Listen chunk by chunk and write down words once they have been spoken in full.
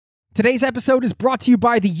Today's episode is brought to you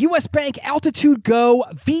by the U.S. Bank Altitude Go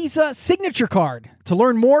Visa Signature Card. To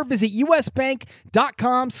learn more, visit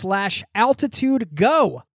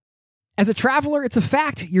usbank.com/altitudego. As a traveler, it's a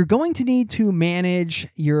fact you're going to need to manage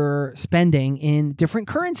your spending in different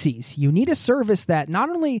currencies. You need a service that not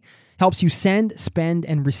only helps you send, spend,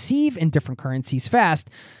 and receive in different currencies fast,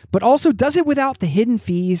 but also does it without the hidden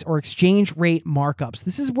fees or exchange rate markups.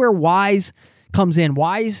 This is where Wise comes in.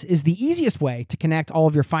 Wise is the easiest way to connect all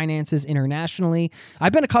of your finances internationally.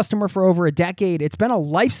 I've been a customer for over a decade. It's been a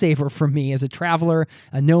lifesaver for me as a traveler,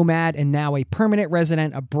 a nomad, and now a permanent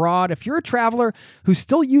resident abroad. If you're a traveler who's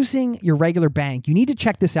still using your regular bank, you need to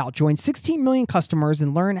check this out. Join 16 million customers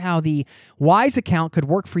and learn how the Wise account could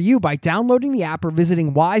work for you by downloading the app or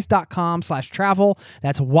visiting wise.com/travel.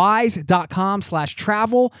 That's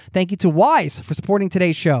wise.com/travel. Thank you to Wise for supporting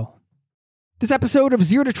today's show. This episode of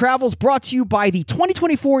Zero to Travel is brought to you by the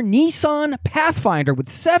 2024 Nissan Pathfinder with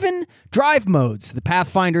 7 drive modes. The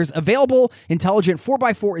Pathfinder's available intelligent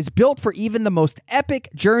 4x4 is built for even the most epic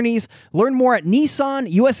journeys. Learn more at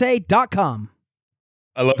nissanusa.com.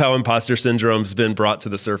 I love how imposter syndrome's been brought to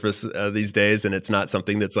the surface these days, and it's not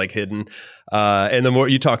something that's like hidden. And the more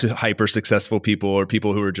you talk to hyper successful people or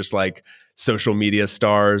people who are just like social media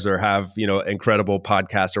stars or have, incredible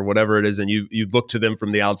podcasts or whatever it is, and you look to them from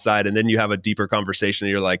the outside, and then you have a deeper conversation,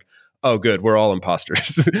 and you're like, oh, good, we're all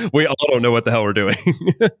imposters. We all don't know what the hell we're doing.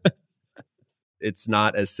 It's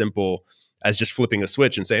not as simple as just flipping a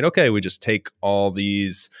switch and saying, okay, we just take all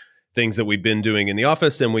these things that we've been doing in the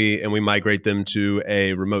office and we migrate them to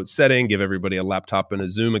a remote setting, give everybody a laptop and a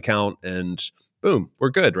Zoom account, and boom, we're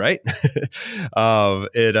good, right?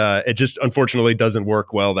 It just unfortunately doesn't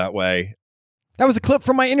work well that way. That was a clip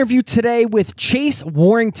from my interview today with Chase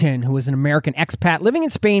Warrington, who is an American expat living in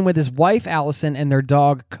Spain with his wife, Allison, and their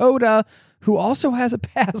dog, Coda, who also has a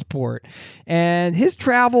passport. And his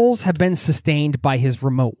travels have been sustained by his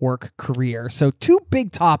remote work career. So 2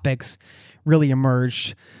 big topics really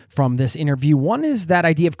emerged from this interview. One is that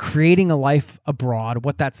idea of creating a life abroad,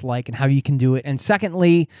 what that's like and how you can do it. And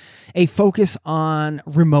secondly, a focus on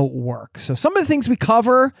remote work. So some of the things we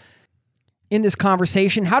cover in this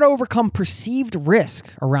conversation: how to overcome perceived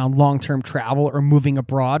risk around long-term travel or moving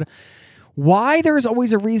abroad, why there's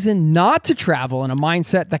always a reason not to travel and a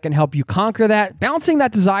mindset that can help you conquer that, balancing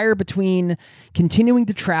that desire between continuing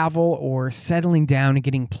to travel or settling down and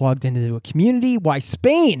getting plugged into a community, why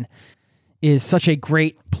Spain is such a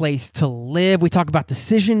great place to live. We talk about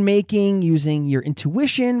decision-making, using your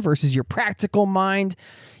intuition versus your practical mind.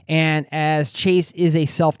 And as Chase is a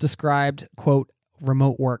self-described, quote,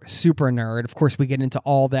 remote work super nerd, of course, we get into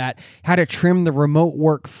all that, how to trim the remote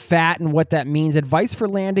work fat and what that means, advice for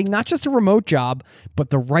landing not just a remote job, but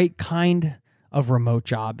the right kind of remote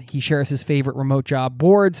job. He shares his favorite remote job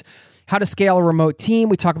boards, how to scale a remote team.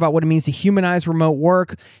 We talk about what it means to humanize remote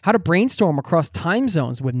work, how to brainstorm across time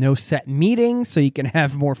zones with no set meetings so you can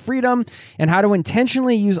have more freedom, and how to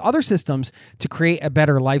intentionally use other systems to create a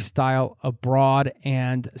better lifestyle abroad,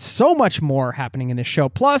 and so much more happening in this show.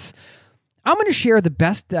 Plus, I'm going to share the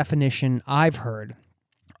best definition I've heard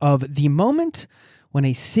of the moment when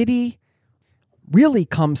a city really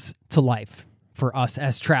comes to life for us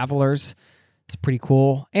as travelers. It's pretty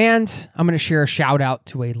cool. And I'm going to share a shout out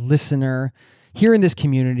to a listener here in this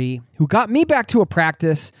community who got me back to a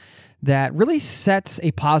practice that really sets a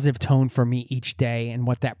positive tone for me each day and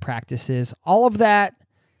what that practice is. All of that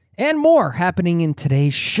and more happening in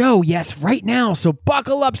today's show. Yes, right now. So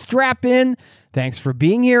buckle up, strap in. Thanks for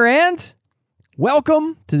being here and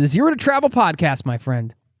welcome to the Zero to Travel podcast, my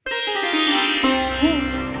friend.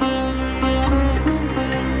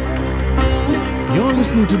 You're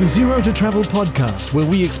listening to the Zero to Travel podcast, where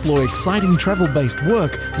we explore exciting travel-based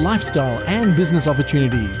work, lifestyle, and business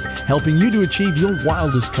opportunities, helping you to achieve your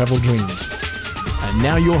wildest travel dreams. And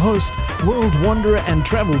now your host, world wanderer and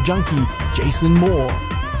travel junkie, Jason Moore.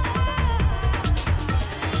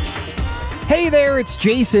 Hey there, it's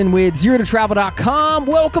Jason with ZeroToTravel.com.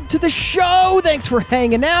 Welcome to the show. Thanks for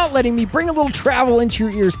hanging out, letting me bring a little travel into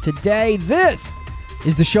your ears today. This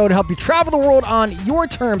is the show to help you travel the world on your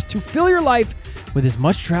terms, to fill your life with as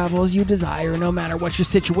much travel as you desire, no matter what your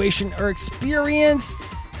situation or experience.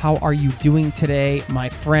 How are you doing today, my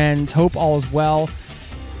friend? Hope all is well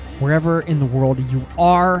wherever in the world you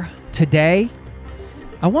are today.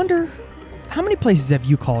 I wonder, how many places have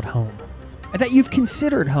you called home? That you've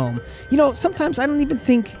considered home? Sometimes I don't even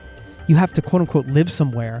think you have to, quote unquote, live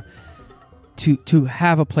somewhere to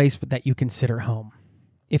have a place that you consider home.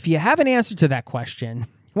 If you have an answer to that question,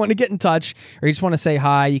 you want to get in touch, or you just want to say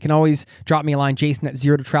hi, you can always drop me a line,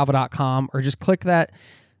 Jason@zerototravel.com, or just click that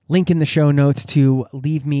link in the show notes to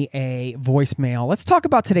leave me a voicemail. Let's talk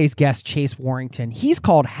about today's guest, Chase Warrington. He's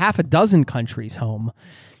called half a dozen countries home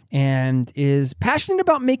and is passionate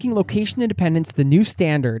about making location independence the new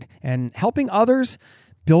standard and helping others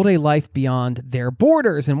build a life beyond their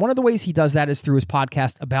borders. And one of the ways he does that is through his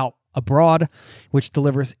podcast About Abroad, which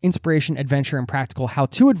delivers inspiration, adventure, and practical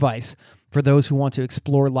how-to advice for those who want to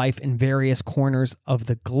explore life in various corners of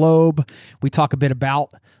the globe. We talk a bit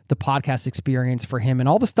about the podcast experience for him and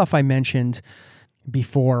all the stuff I mentioned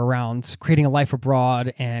before around creating a life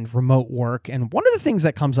abroad and remote work. And one of the things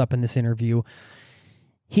that comes up in this interview,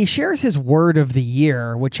 he shares his word of the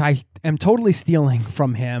year, which I am totally stealing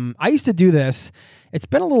from him. I used to do this. It's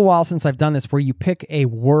been a little while since I've done this, where you pick a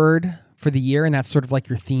word for the year, and that's sort of like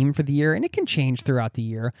your theme for the year, and it can change throughout the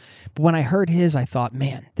year. But when I heard his, I thought,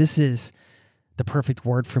 man, this is the perfect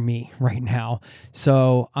word for me right now.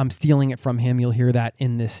 So I'm stealing it from him. You'll hear that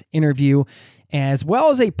in this interview, as well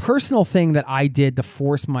as a personal thing that I did to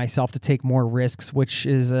force myself to take more risks, which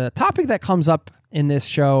is a topic that comes up in this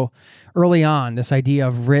show early on, this idea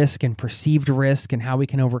of risk and perceived risk and how we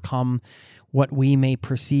can overcome what we may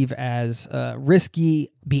perceive as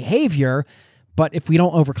risky behavior. But if we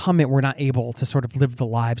don't overcome it, we're not able to sort of live the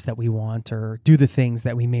lives that we want or do the things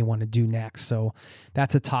that we may want to do next. So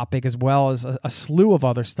that's a topic, as well as a slew of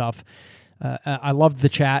other stuff. I loved the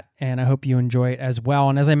chat, and I hope you enjoy it as well.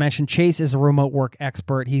 And as I mentioned, Chase is a remote work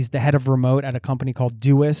expert. He's the head of remote at a company called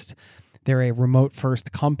Doist. They're a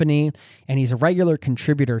remote-first company, and he's a regular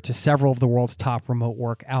contributor to several of the world's top remote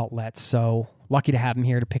work outlets. So lucky to have him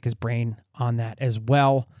here to pick his brain on that as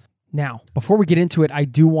well. Now, before we get into it, I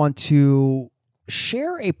do want to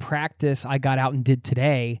share a practice I got out and did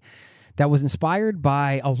today that was inspired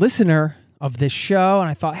by a listener of this show. And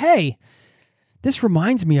I thought, hey, this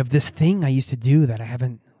reminds me of this thing I used to do that I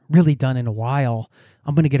haven't really done in a while.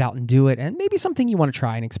 I'm going to get out and do it, and maybe something you want to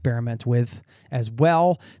try and experiment with as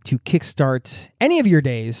well to kickstart any of your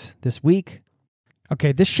days this week.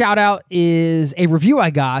 Okay, this shout out is a review I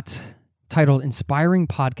got titled Inspiring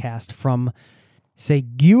Podcast from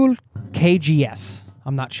Segul KGS.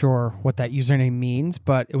 I'm not sure what that username means,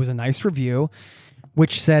 but it was a nice review,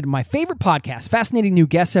 which said, my favorite podcast, fascinating new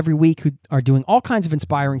guests every week who are doing all kinds of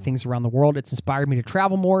inspiring things around the world. It's inspired me to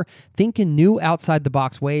travel more, think in new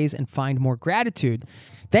outside-the-box ways, and find more gratitude.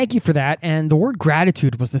 Thank you for that. And the word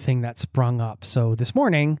gratitude was the thing that sprung up. So this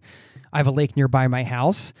morning, I have a lake nearby my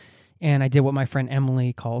house, and I did what my friend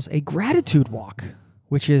Emily calls a gratitude walk,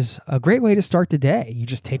 which is a great way to start the day. You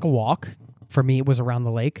just take a walk. For me, it was around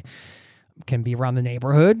the lake. Can be around the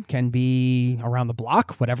neighborhood, can be around the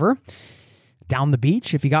block, whatever. Down the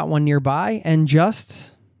beach, if you got one nearby, and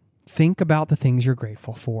just think about the things you're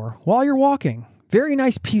grateful for while you're walking. Very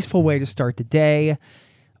nice, peaceful way to start the day.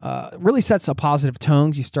 Really sets a positive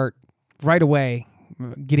tone. You start right away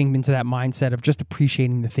getting into that mindset of just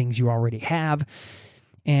appreciating the things you already have.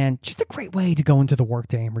 And just a great way to go into the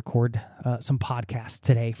workday and record some podcasts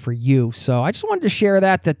today for you. So I just wanted to share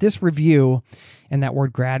that this review and that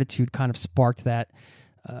word gratitude kind of sparked that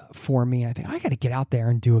for me. I think I got to get out there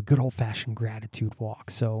and do a good old-fashioned gratitude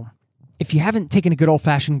walk. So if you haven't taken a good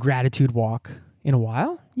old-fashioned gratitude walk in a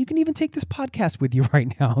while, you can even take this podcast with you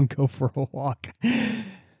right now and go for a walk.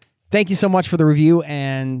 Thank you so much for the review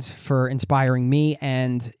and for inspiring me.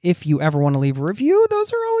 And if you ever want to leave a review,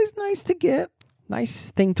 those are always nice to get.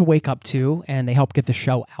 Nice thing to wake up to, and they help get the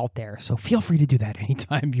show out there. So feel free to do that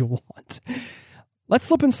anytime you want. Let's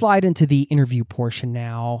slip and slide into the interview portion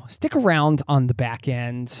now. Stick around on the back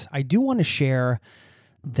end. I do want to share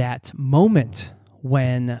that moment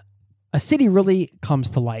when a city really comes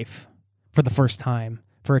to life for the first time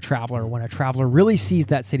for a traveler, when a traveler really sees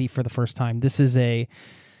that city for the first time. This is a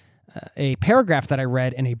paragraph that I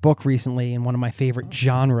read in a book recently in one of my favorite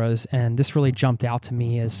genres, and this really jumped out to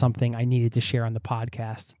me as something I needed to share on the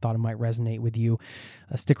podcast. Thought it might resonate with you.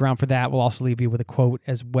 Stick around for that. We'll also leave you with a quote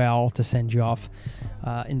as well to send you off.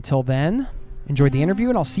 Until then, enjoy the interview,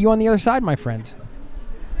 and I'll see you on the other side, my friend.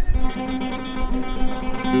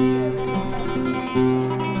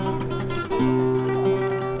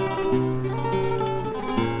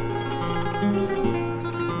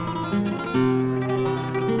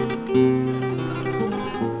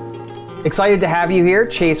 Excited to have you here,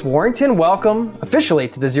 Chase Warrington. Welcome officially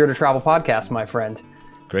to the Zero to Travel podcast, my friend.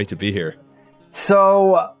 Great to be here.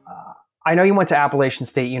 So I know you went to Appalachian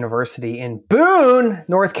State University in Boone,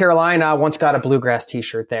 North Carolina. Once got a bluegrass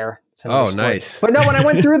t-shirt there. Oh, nice. But no, when I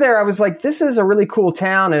went through there, I was like, this is a really cool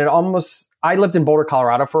town. And I lived in Boulder,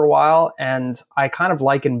 Colorado for a while. And I kind of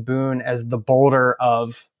liken Boone as the Boulder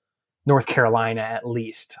of North Carolina at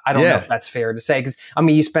least. I don't know if that's fair to say, because I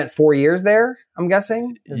mean, you spent 4 years there, I'm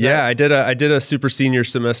guessing. I did a super senior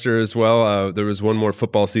semester as well. There was one more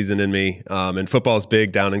football season in me, and football is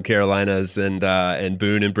big down in Carolinas, and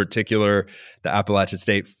Boone in particular. The Appalachian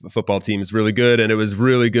State football team is really good, and it was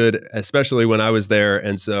really good, especially when I was there.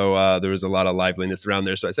 And so there was a lot of liveliness around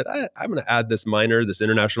there. So I said, I'm going to add this minor, this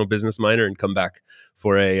international business minor, and come back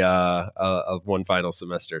for a one final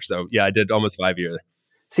semester. So yeah, I did almost 5 years.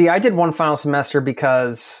 See, I did one final semester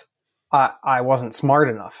because I wasn't smart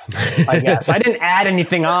enough, I guess. I didn't add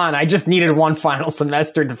anything on. I just needed one final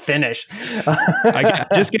semester to finish. I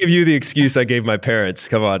just gave you the excuse I gave my parents.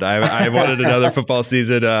 Come on. I wanted another football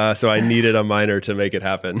season, so I needed a minor to make it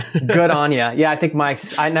happen. Good on you. Yeah, I think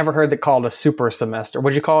I never heard that called a super semester.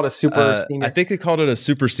 Would you call it a super senior? I think they called it a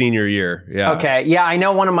super senior year. Yeah. Okay. Yeah, I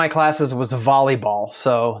know one of my classes was volleyball,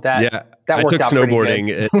 so that I took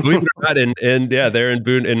snowboarding. Believe it or not, and there in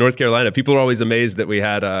Boone, in North Carolina, people are always amazed that we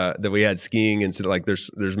had skiing, and so like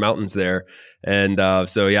there's mountains there, and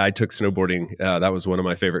so yeah, I took snowboarding. That was one of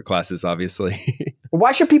my favorite classes, obviously.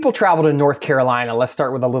 Why should people travel to North Carolina? Let's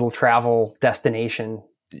start with a little travel destination.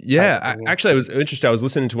 Yeah, actually, I was interested. I was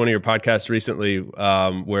listening to one of your podcasts recently,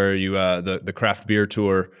 where you the craft beer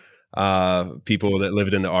tour. People that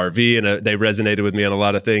lived in the RV, and they resonated with me on a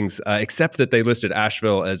lot of things, except that they listed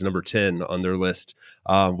Asheville as number 10 on their list,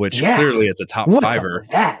 which clearly it's a top fiver.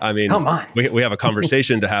 I mean, come on. We have a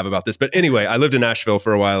conversation to have about this, but anyway, I lived in Asheville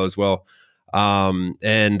for a while as well.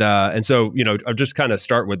 And so, I'll just kind of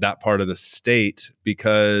start with that part of the state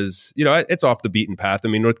because, it's off the beaten path. I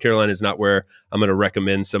mean, North Carolina is not where I'm going to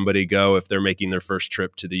recommend somebody go if they're making their first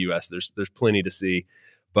trip to the US. There's plenty to see.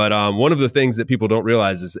 But one of the things that people don't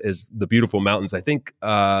realize is the beautiful mountains. I think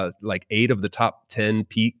like 8 of the top 10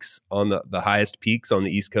 peaks on the highest peaks on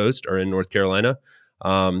the East Coast are in North Carolina.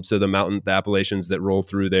 So the Appalachians that roll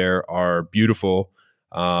through there are beautiful.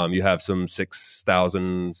 You have some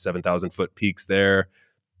 6,000, 7,000 foot peaks there.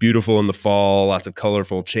 Beautiful in the fall, lots of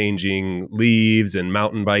colorful changing leaves and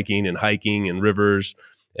mountain biking and hiking and rivers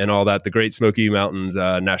and all that. The Great Smoky Mountains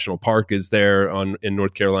National Park is there in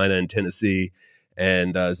North Carolina and Tennessee.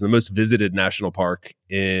 And is the most visited national park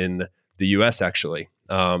in the U.S. actually,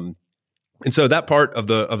 and so that part of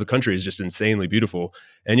the country is just insanely beautiful.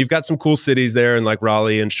 And you've got some cool cities there, in like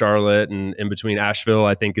Raleigh and Charlotte, and in between Asheville,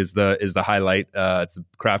 I think is the highlight. It's the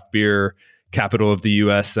craft beer capital of the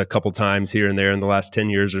U.S. a couple times here and there in the last 10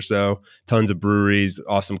 years or so. Tons of breweries,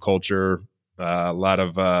 awesome culture. A lot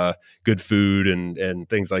of good food and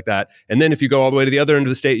things like that. And then if you go all the way to the other end of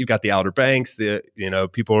the state, you've got the Outer Banks.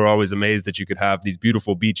 People are always amazed that you could have these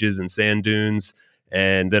beautiful beaches and sand dunes.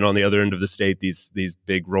 And then on the other end of the state, these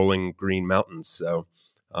big rolling green mountains. So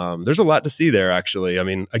there's a lot to see there, actually. I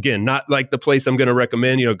mean, again, not like the place I'm going to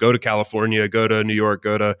recommend, go to California, go to New York,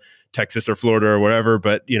 go to Texas or Florida or wherever.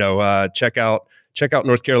 But, check out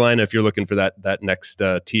North Carolina if you're looking for that next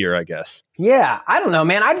tier, I guess. Yeah, I don't know,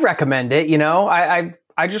 man. I'd recommend it.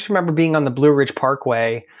 I just remember being on the Blue Ridge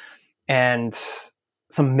Parkway and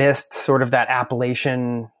some mist, sort of that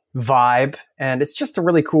Appalachian vibe. And it's just a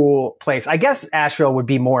really cool place. I guess Asheville would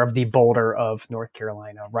be more of the Boulder of North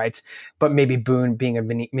Carolina, right? But maybe Boone being a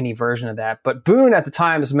mini version of that. But Boone at the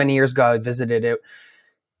time, as many years ago I visited it,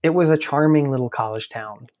 it was a charming little college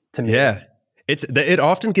town to me. Yeah. It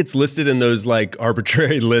often gets listed in those like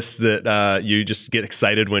arbitrary lists that you just get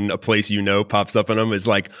excited when a place pops up on them is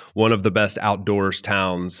like one of the best outdoors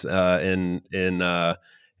towns in the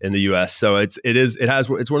U.S. So it's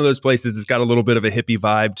one of those places that's got a little bit of a hippie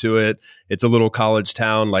vibe to it. It's a little college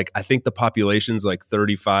town. Like I think the population's like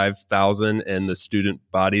 35,000 and the student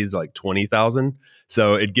body's like 20,000.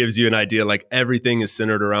 So it gives you an idea. Like everything is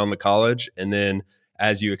centered around the college, and then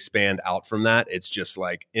as you expand out from that, it's just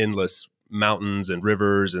like endless mountains and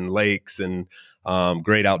rivers and lakes and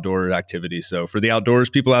great outdoor activities. So for the outdoors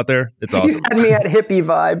people out there, it's awesome. You had me at hippie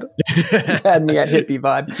vibe.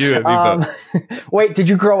 You had me both. Wait, did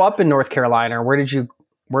you grow up in North Carolina, or where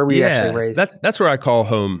were you actually raised? That's where I call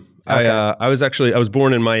home. Okay. I was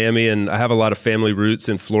born in Miami, and I have a lot of family roots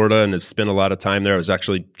in Florida and have spent a lot of time there. I was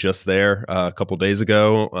actually just there a couple days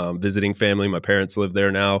ago, visiting family. My parents live there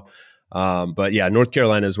now. But yeah, North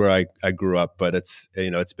Carolina is where I grew up, but it's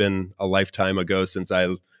been a lifetime ago since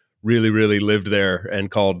I really, really lived there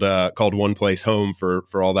and called one place home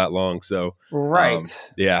for all that long. So,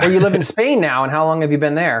 right. Yeah. Well, you live in Spain now, and how long have you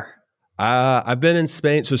been there? I've been in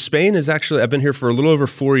Spain. So Spain is actually, I've been here for a little over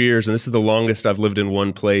 4 years, and this is the longest I've lived in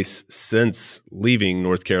one place since leaving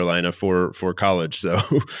North Carolina for college. So,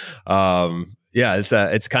 yeah,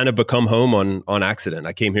 it's kind of become home on accident.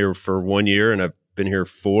 I came here for 1 year, and I've been here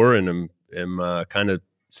 4, and am kind of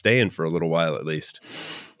staying for a little while at least.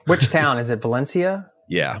 Which town? Is it Valencia?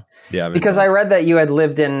 Yeah. Yeah. Because I read that you had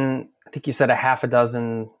lived in, I think you said a half a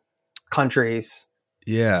dozen countries.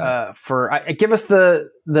 Yeah. Give us the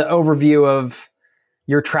overview of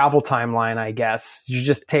your travel timeline, I guess. Did you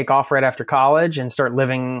just take off right after college and start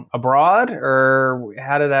living abroad, or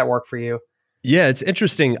how did that work for you? Yeah, it's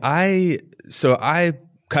interesting. I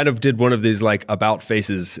kind of did one of these like about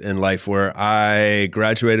faces in life where I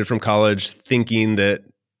graduated from college thinking that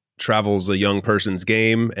travel's a young person's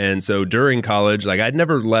game. And so during college, like I'd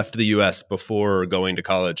never left the US before going to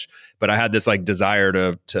college, but I had this like desire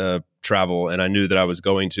to travel, and I knew that I was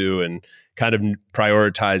going to, and kind of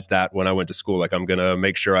prioritized that when I went to school. Like I'm going to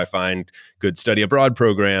make sure I find good study abroad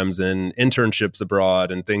programs and internships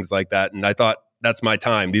abroad and things like that. And I thought, that's my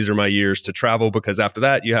time. These are my years to travel, because after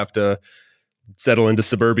that you have to settle into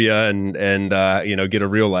suburbia and get a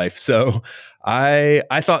real life. So I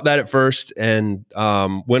thought that at first, and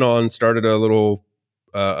went on, started a little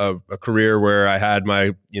a career where I had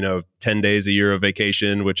my 10 days a year of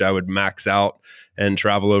vacation, which I would max out and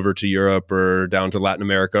travel over to Europe or down to Latin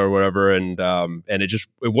America or whatever. And it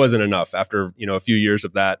wasn't enough. After a few years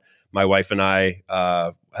of that, my wife and I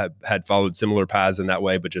had followed similar paths in that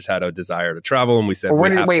way, but just had a desire to travel. And we said,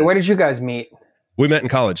 where did you guys meet? We met in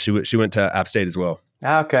college. She went to App State as well.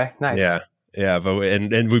 Okay, nice. Yeah.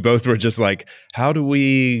 And we both were just like, how do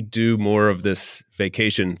we do more of this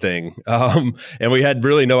vacation thing? And we had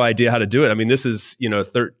really no idea how to do it. I mean, this is,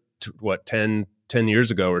 10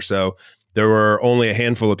 years ago or so. There were only a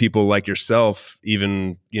handful of people like yourself,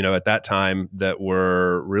 even, at that time, that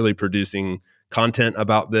were really producing content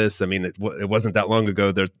about this. I mean, it wasn't that long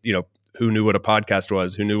ago. There, who knew what a podcast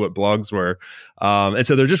was? Who knew what blogs were? And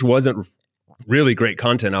so there just wasn't really great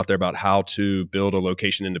content out there about how to build a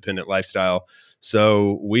location independent lifestyle.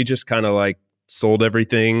 So we just kind of like sold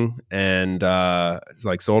everything and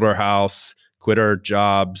sold our house, quit our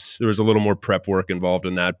jobs. There was a little more prep work involved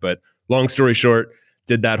in that, but long story short,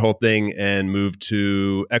 did that whole thing and moved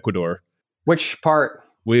to Ecuador. Which part?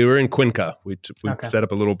 We were in Cuenca. We Okay. set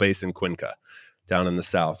up a little base in Cuenca down in the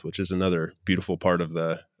south, which is another beautiful part of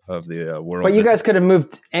the world. But you guys could have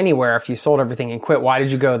moved anywhere if you sold everything and quit. Why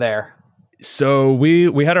did you go there? So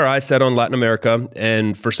we had our eyes set on Latin America,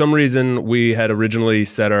 and for some reason we had originally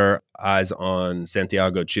set our eyes on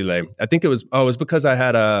Santiago, Chile. I think it was because I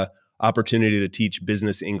had a opportunity to teach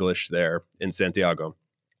business English there in Santiago.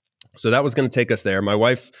 So that was going to take us there. My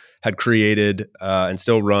wife had created and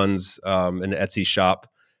still runs an Etsy shop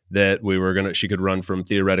that she could run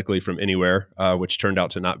theoretically from anywhere, which turned out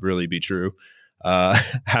to not really be true.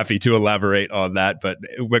 Happy to elaborate on that, but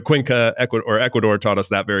Cuenca, Ecuador taught us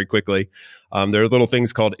that very quickly. There are little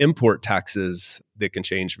things called import taxes that can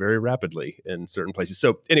change very rapidly in certain places.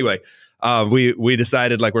 So anyway, we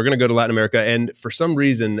decided we're going to go to Latin America, and for some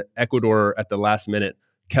reason, Ecuador at the last minute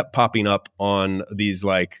kept popping up on these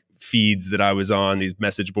feeds that I was on, these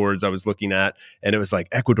message boards I was looking at, and it was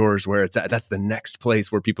Ecuador is where it's at. That's the next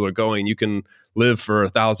place where people are going. You can live for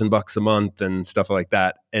 $1,000 a month and stuff like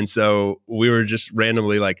that. And so we were just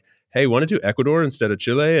randomly hey, want to do Ecuador instead of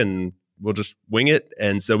Chile, and we'll just wing it.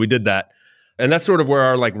 And so we did that. And that's sort of where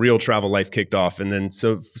our real travel life kicked off. And then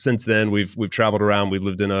so since then we've traveled around. We've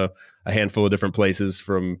lived in a handful of different places,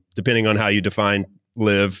 from depending on how you define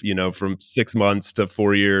live, from 6 months to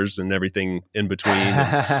 4 years and everything in between.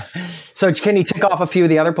 So can you tick off a few of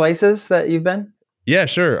the other places that you've been? Yeah,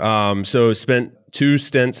 sure. So spent 2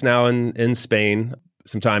 stints now in Spain,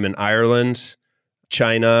 some time in Ireland,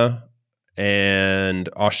 China, and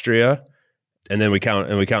Austria. And then we count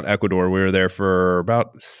Ecuador. We were there for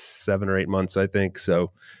about 7 or 8 months, I think.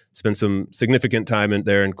 So spent some significant time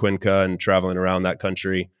there in Cuenca and traveling around that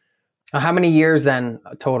country. How many years then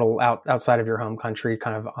total outside of your home country,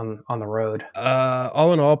 kind of on the road?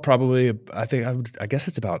 All in all, probably, I guess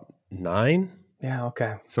it's about 9. Yeah.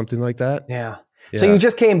 Okay. Something like that. Yeah. So you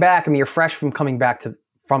just came back. I mean, you're fresh from coming back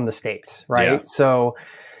from the States, right? Yeah. So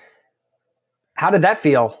how did that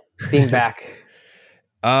feel being back?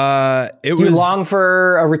 Do you long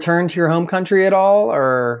for a return to your home country at all,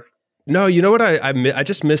 or? No, you know what? I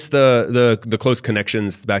just miss the close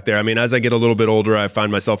connections back there. I mean, as I get a little bit older, I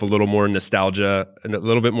find myself a little more nostalgia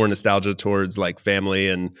towards family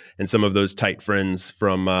and some of those tight friends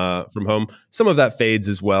from home. Some of that fades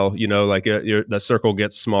as well. The circle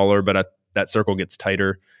gets smaller, but that circle gets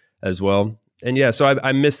tighter as well. And yeah, so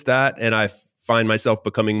I miss that, and I find myself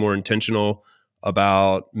becoming more intentional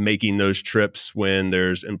about making those trips when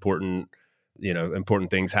there's important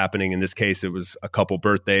things happening. In this case, it was a couple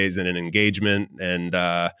birthdays and an engagement, and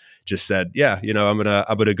just said, I'm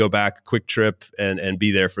gonna go back, quick trip, and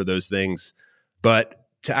be there for those things. But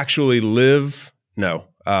to actually live, no,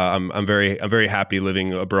 I'm very happy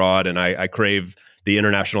living abroad, and I crave the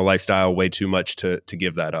international lifestyle way too much to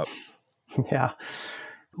give that up. Yeah.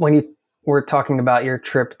 When you were talking about your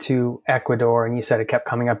trip to Ecuador and you said it kept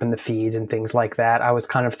coming up in the feeds and things like that, I was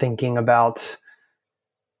kind of thinking about,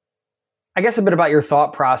 I guess, a bit about your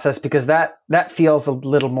thought process, because that feels a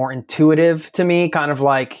little more intuitive to me, kind of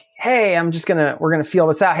like, hey, we're going to feel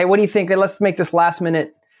this out. Hey, what do you think? Let's make this last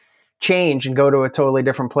minute change and go to a totally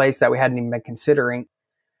different place that we hadn't even been considering.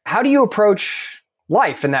 How do you approach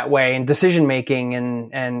life in that way, and decision making,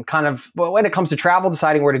 and kind of, well, when it comes to travel,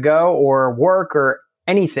 deciding where to go or work or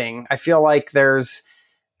anything? I feel like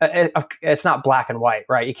it's not black and white,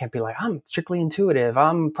 right? You can't be like, I'm strictly intuitive,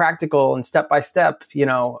 I'm practical and step by step,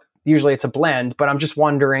 usually it's a blend, but I'm just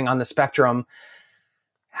wondering on the spectrum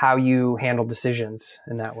how you handle decisions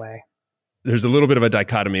in that way. There's a little bit of a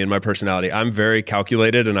dichotomy in my personality. I'm very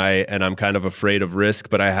calculated, and I'm kind of afraid of risk,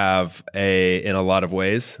 but I have in a lot of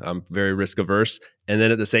ways, I'm very risk averse. And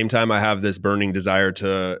then at the same time, I have this burning desire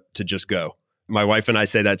to just go. My wife and I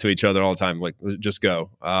say that to each other all the time, like, just go.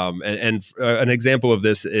 And an example of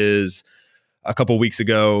this is a couple weeks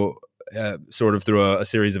ago, sort of through a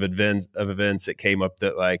series of events, it came up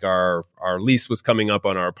that like our lease was coming up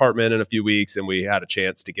on our apartment in a few weeks, and we had a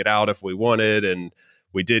chance to get out if we wanted, and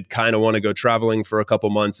we did kind of want to go traveling for a couple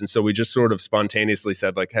months. And so we just sort of spontaneously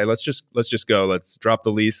said like, hey, let's just go. Let's drop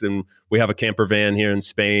the lease. And we have a camper van here in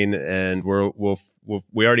Spain, and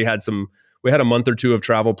we already had we had a month or two of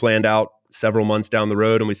travel planned out several months down the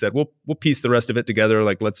road. And we said, we'll piece the rest of it together.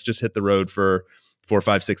 Like, let's just hit the road for 4,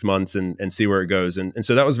 5, 6 months and see where it goes. And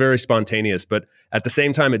so that was very spontaneous, but at the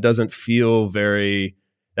same time, it doesn't feel very,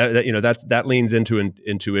 that leans into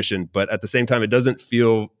intuition, but at the same time, it doesn't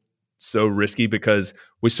feel so risky because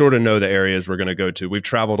we sort of know the areas we're going to go to. We've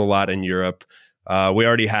traveled a lot in Europe. We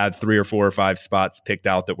already had 3 or 4 or 5 spots picked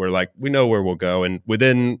out that we're like, we know where we'll go. And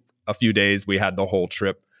within a few days, we had the whole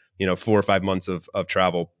trip, 4 or 5 months of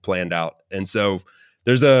travel planned out. And so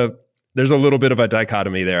there's a little bit of a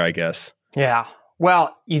dichotomy there, I guess. Yeah.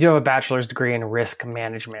 Well, you do have a bachelor's degree in risk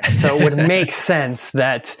management, so it would make sense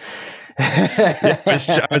that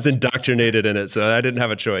I was indoctrinated in it, so I didn't have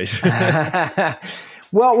a choice.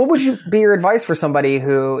 Well, what would be your advice for somebody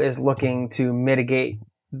who is looking to mitigate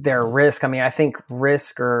their risk? I mean, I think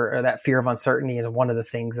risk or that fear of uncertainty is one of the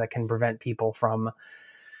things that can prevent people from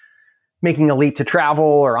making a leap to travel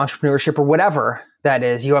or entrepreneurship or whatever that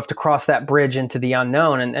is. You have to cross that bridge into the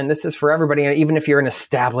unknown. And this is for everybody. And even if you're an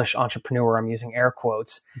established entrepreneur, I'm using air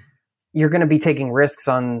quotes, you're going to be taking risks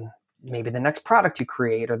on maybe the next product you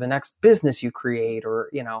create or the next business you create,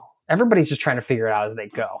 or, everybody's just trying to figure it out as they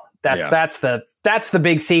go. That's the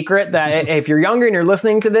big secret, that if you're younger and you're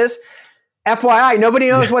listening to this, FYI, nobody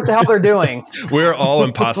knows what the hell they're doing. We're all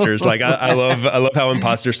imposters. Like I love how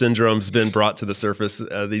imposter syndrome's been brought to the surface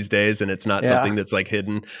these days, and it's not something that's like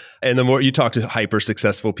hidden. And the more you talk to hyper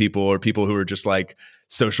successful people or people who are just like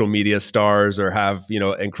social media stars or have,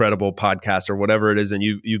 incredible podcasts or whatever it is, and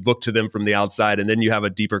you look to them from the outside, and then you have a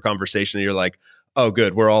deeper conversation and you're like, oh,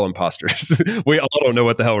 good, we're all imposters. We all don't know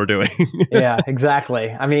what the hell we're doing. Yeah,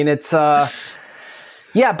 exactly. I mean, it's, but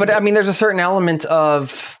I mean, there's a certain element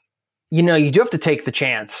of, you do have to take the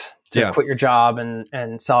chance to quit your job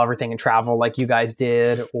and sell everything and travel like you guys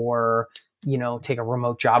did, or, take a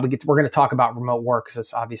remote job. We're going to talk about remote work because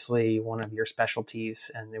it's obviously one of your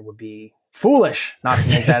specialties, and it would be foolish not to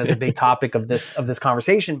make that as a big topic of this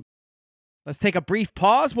conversation. Let's take a brief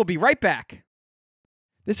pause. We'll be right back.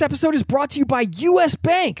 This episode is brought to you by U.S.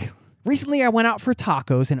 Bank. Recently, I went out for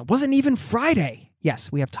tacos, and it wasn't even Friday.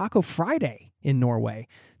 Yes, we have Taco Friday in Norway,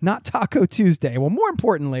 not Taco Tuesday. Well, more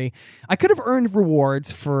importantly, I could have earned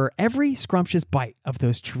rewards for every scrumptious bite of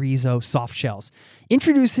those chorizo soft shells.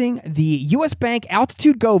 Introducing the U.S. Bank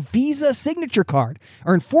Altitude Go Visa Signature Card.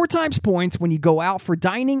 Earn 4 times points when you go out for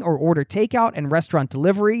dining or order takeout and restaurant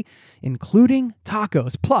delivery, including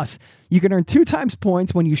tacos. Plus, you can earn 2 times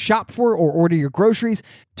points when you shop for or order your groceries,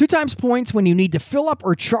 2 times points when you need to fill up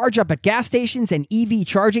or charge up at gas stations and EV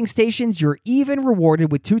charging stations. You're even rewarded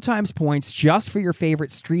with 2 times points just for your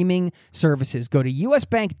favorite streaming services. Go to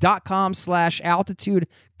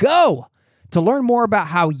usbank.com/altitude-go to learn more about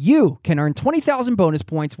how you can earn 20,000 bonus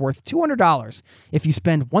points worth $200 if you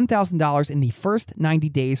spend $1,000 in the first 90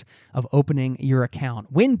 days of opening your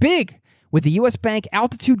account. Win big with the U.S. Bank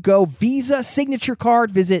Altitude Go Visa Signature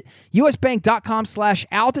Card. Visit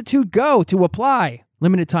usbank.com/altitude-go to apply.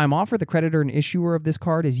 Limited time offer. The creditor and issuer of this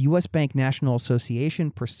card is U.S. Bank National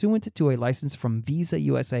Association, pursuant to a license from Visa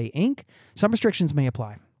USA, Inc. Some restrictions may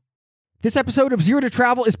apply. This episode of Zero to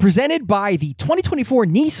Travel is presented by the 2024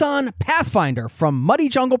 Nissan Pathfinder. From muddy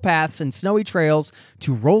jungle paths and snowy trails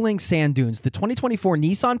to rolling sand dunes, the 2024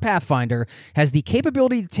 Nissan Pathfinder has the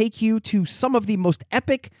capability to take you to some of the most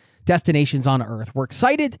epic destinations on Earth. We're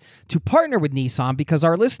excited to partner with Nissan because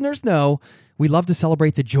our listeners know we love to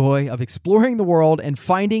celebrate the joy of exploring the world and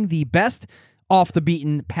finding the best off the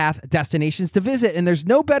beaten path destinations to visit. And there's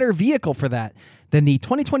no better vehicle for that than the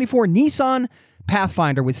 2024 Nissan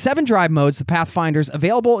Pathfinder. With 7 drive modes, the Pathfinder's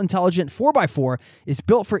available intelligent 4x4 is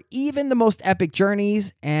built for even the most epic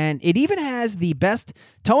journeys, and it even has the best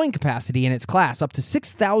towing capacity in its class, up to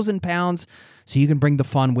 6,000 pounds, so you can bring the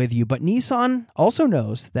fun with you. But Nissan also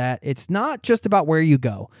knows that it's not just about where you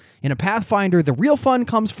go. In a Pathfinder, the real fun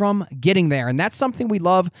comes from getting there, and that's something we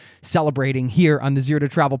love celebrating here on the Zero to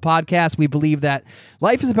Travel podcast. We believe that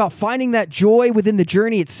life is about finding that joy within the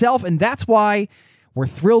journey itself, and that's why we're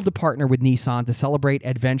thrilled to partner with Nissan to celebrate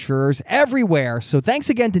adventurers everywhere. So thanks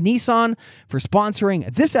again to Nissan for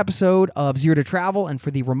sponsoring this episode of Zero to Travel and for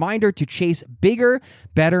the reminder to chase bigger,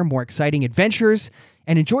 better, more exciting adventures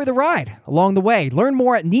and enjoy the ride along the way. Learn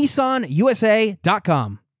more at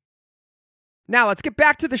nissanusa.com. Now let's get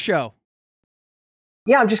back to the show.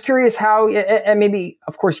 Yeah, I'm just curious how, and maybe,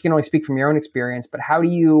 of course, you can only speak from your own experience, but how do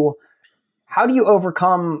you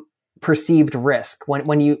overcome perceived risk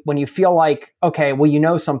when you feel like, okay, well, you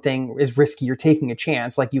know, something is risky, you're taking a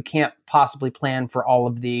chance, like you can't possibly plan for all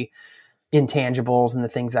of the intangibles and the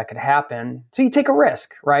things that could happen, so you take a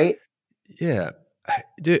risk, right? Yeah.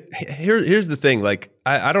 Dude, here's the thing. Like,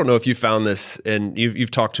 I don't know if you found this, and you've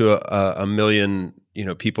talked to a million,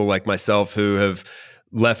 people like myself who have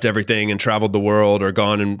left everything and traveled the world, or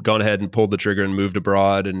gone ahead and pulled the trigger and moved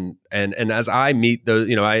abroad. And as I meet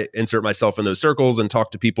those, I insert myself in those circles and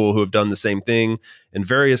talk to people who have done the same thing in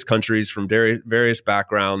various countries from various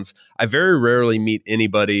backgrounds. I very rarely meet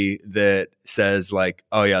anybody that says like,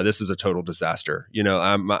 oh yeah, this is a total disaster.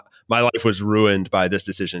 My life was ruined by this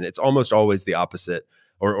decision. It's almost always the opposite.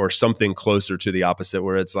 Or something closer to the opposite,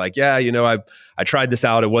 where it's like, yeah, I tried this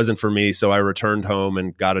out. It wasn't for me. So I returned home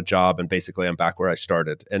and got a job. And basically I'm back where I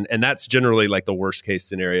started. And that's generally like the worst case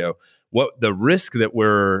scenario. What the risk that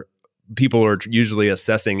people are usually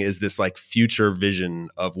assessing is this like future vision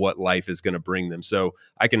of what life is going to bring them. So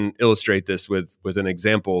I can illustrate this with an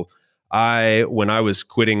example. When I was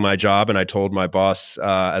quitting my job and I told my boss,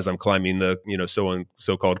 as I'm climbing the,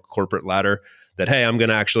 so-called corporate ladder, that, hey, I'm going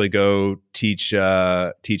to actually go teach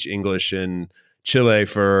English in Chile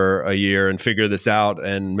for a year and figure this out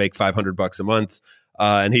and make $500 a month.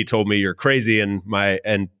 And he told me, you're crazy.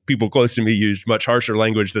 And people close to me used much harsher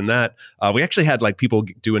language than that. We actually had like people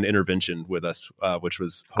do an intervention with us, which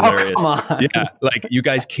was hilarious. Oh, come on. Yeah. Like, you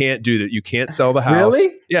guys can't do that. You can't sell the house.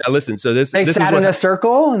 Really? Yeah. Listen, so they sat in a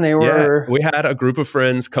circle and they were. Yeah, we had a group of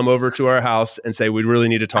friends come over to our house and say, we really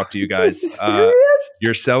need to talk to you guys. Serious?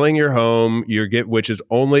 You're selling your home, which is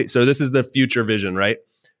only, so this is the future vision, right?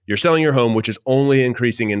 You're selling your home, which is only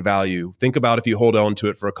increasing in value. Think about if you hold on to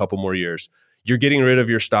it for a couple more years. You're getting rid of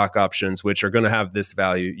your stock options, which are going to have this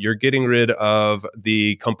value. You're getting rid of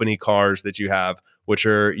the company cars that you have, which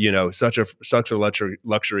are, such a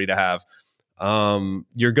luxury to have.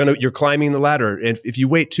 You're climbing the ladder. And if you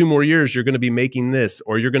wait 2 more years, you're going to be making this,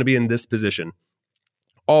 or you're going to be in this position.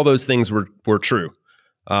 All those things were true.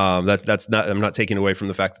 That's not, I'm not taking away from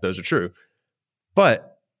the fact that those are true.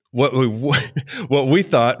 But what we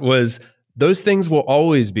thought was, those things will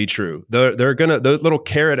always be true. The little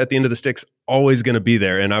carrot at the end of the stick's always going to be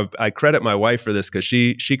there. And I credit my wife for this, because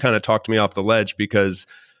she kind of talked me off the ledge, because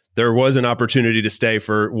there was an opportunity to stay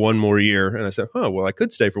for 1 more year. And I said, oh, well, I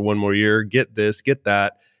could stay for 1 more year, get this, get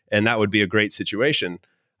that. And that would be a great situation.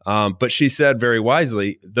 But she said very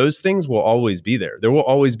wisely, those things will always be there. There will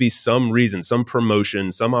always be some reason, some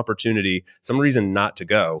promotion, some opportunity, some reason not to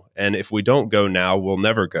go. And if we don't go now, we'll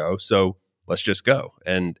never go. So let's just go.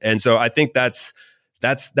 And so I think that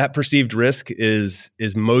perceived risk is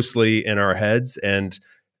mostly in our heads. And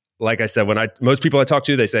like I said, most people I talk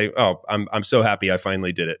to, they say, oh, I'm so happy I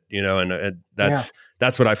finally did it, and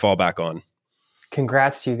that's what I fall back on.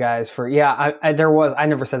 Congrats to you guys for, I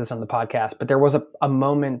never said this on the podcast, but there was a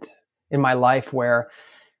moment in my life where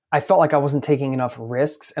I felt like I wasn't taking enough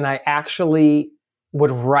risks, and I actually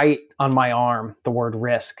would write on my arm the word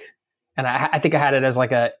risk. And I think I had it as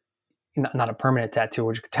like not a permanent tattoo,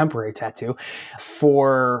 which is a temporary tattoo,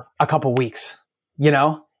 for a couple weeks,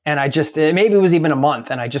 and maybe it was even a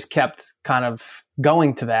month, and I just kept kind of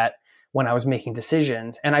going to that when I was making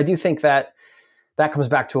decisions. And I do think that comes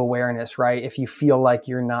back to awareness, right? If you feel like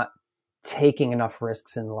you're not taking enough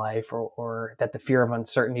risks in life, or that the fear of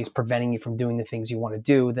uncertainty is preventing you from doing the things you want to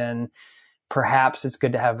do, then perhaps it's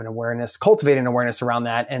good to have an awareness, cultivate an awareness around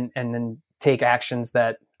that, and then take actions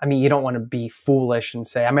that, I mean, you don't want to be foolish and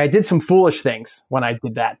say, I mean, I did some foolish things when I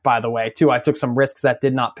did that, by the way, too. I took some risks that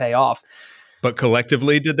did not pay off. But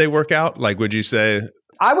collectively, did they work out? Like, would you say?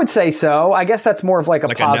 I would say so. I guess that's more of like a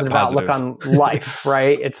positive outlook on life,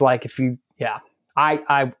 right? It's like if you, yeah,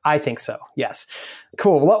 I think so. Yes.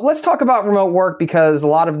 Cool. Well, let's talk about remote work, because a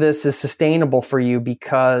lot of this is sustainable for you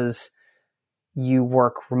because you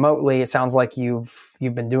work remotely. It sounds like you've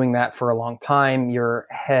been doing that for a long time. You're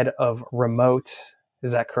head of remote.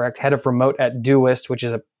 Is that correct? Head of remote at Doist, which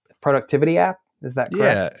is a productivity app. Is that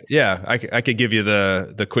correct? Yeah. I could give you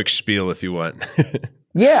the quick spiel if you want.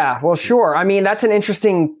 Yeah, well, sure. I mean, that's an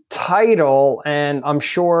interesting title. And I'm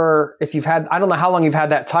sure if you've had, I don't know how long you've had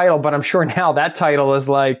that title, but I'm sure now that title is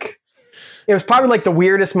like, it was probably like the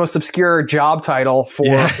weirdest, most obscure job title for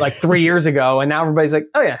like 3 years ago. And now everybody's like,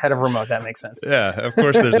 oh yeah, head of remote. That makes sense. Yeah, of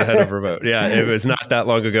course there's a head of remote. Yeah, it was not that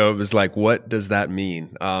long ago. It was like, what does that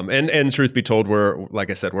mean? And truth be told, like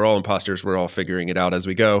I said, we're all imposters. We're all figuring it out as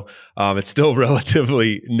we go. It's still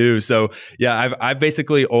relatively new. So yeah, I've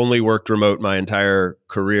basically only worked remote my entire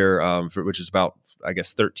career, which is about, I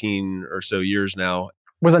guess, 13 or so years now.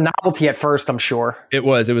 Was a novelty at first, I'm sure. It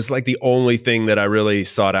was like the only thing that I really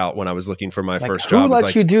sought out when I was looking for my first job. Who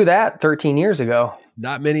lets you do that 13 years ago?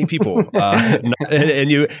 Not many people. I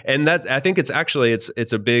think it's actually,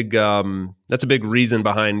 it's a big, that's a big reason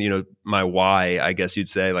behind, my why, I guess you'd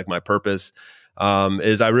say, like my purpose,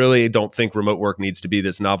 is I really don't think remote work needs to be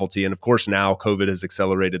this novelty. And of course now COVID has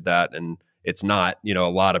accelerated that, and it's not, a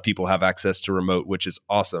lot of people have access to remote, which is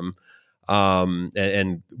awesome.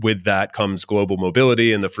 And with that comes global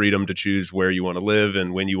mobility and the freedom to choose where you want to live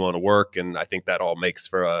and when you want to work. And I think that all makes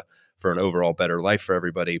for an overall better life for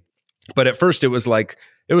everybody. But at first it was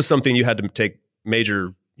something you had to take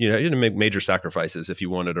you had to make major sacrifices if you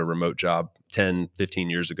wanted a remote job 10, 15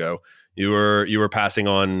 years ago. You were passing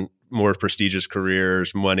on more prestigious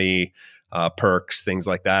careers, money, perks, things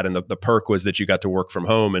like that. And the perk was that you got to work from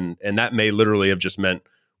home. And that may literally have just meant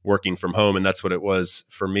working from home. And that's what it was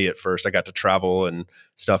for me at first. I got to travel and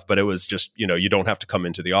stuff, but it was just, you don't have to come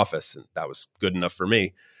into the office. And that was good enough for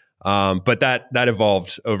me. But that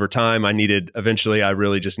evolved over time. Eventually I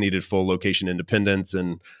really just needed full location independence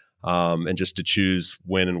and just to choose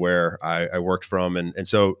when and where I worked from. And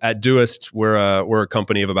so at Doist, we're a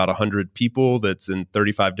company of about 100 people that's in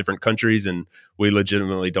 35 different countries. And we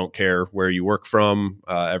legitimately don't care where you work from.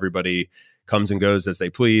 Everybody comes and goes as they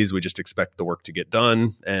please. We just expect the work to get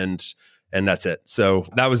done, and that's it. So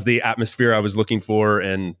that was the atmosphere I was looking for,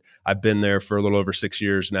 and I've been there for a little over 6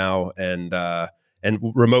 years now. And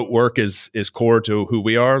remote work is core to who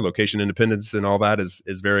we are. Location independence and all that is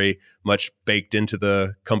very much baked into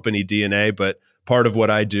the company DNA. But part of what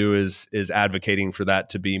I do is advocating for that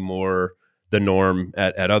to be more the norm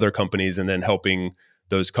at other companies, and then helping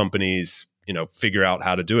those companies figure out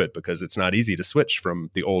how to do it, because it's not easy to switch from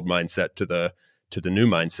the old mindset to the new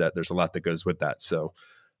mindset. There's a lot that goes with that. So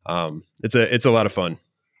it's a lot of fun.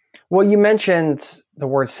 Well, you mentioned the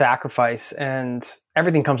word sacrifice, and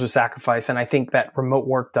everything comes with sacrifice. And I think that remote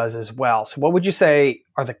work does as well. So what would you say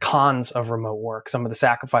are the cons of remote work? Some of the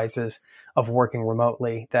sacrifices of working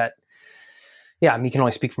remotely that, I mean, you can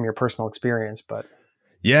only speak from your personal experience, but.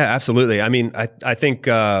 Yeah, absolutely. I mean, I think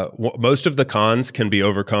most of the cons can be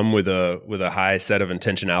overcome with a high set of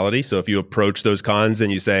intentionality. So if you approach those cons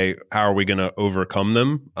and you say, "How are we going to overcome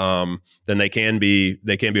them?" Then they can be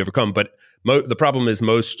overcome. But the problem is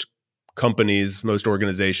most companies, most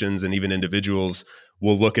organizations, and even individuals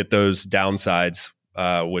will look at those downsides,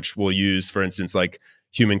 which we'll use, for instance, like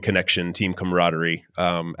human connection, team camaraderie,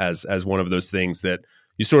 as one of those things that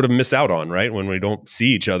you sort of miss out on, right? When we don't see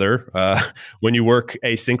each other, when you work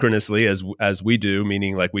asynchronously as we do,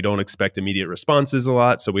 meaning like we don't expect immediate responses a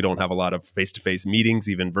lot. So we don't have a lot of face-to-face meetings,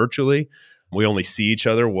 even virtually. We only see each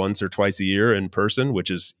other once or twice a year in person,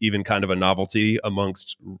 which is even kind of a novelty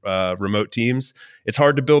amongst remote teams. It's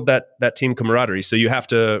hard to build that team camaraderie. So you have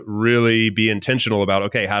to really be intentional about,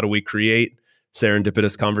 okay, how do we create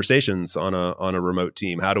serendipitous conversations on a remote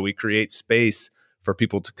team? How do we create space for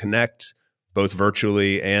people to connect both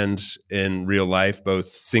virtually and in real life, both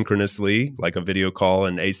synchronously, like a video call,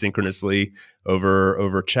 and asynchronously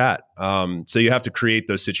over chat. So you have to create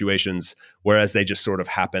those situations, whereas they just sort of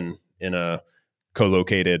happen in a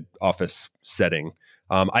co-located office setting.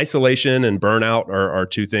 Isolation and burnout are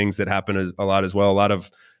two things that happen a lot as well.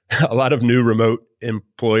 A lot of new remote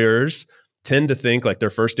employers tend to think like their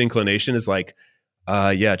first inclination is like,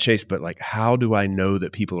 yeah, Chase, but like, how do I know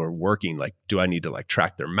that people are working? Like, do I need to like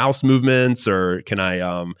track their mouse movements, or can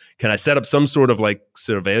I set up some sort of like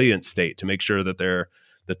surveillance state to make sure that they're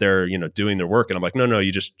that they're, doing their work. And I'm like, no,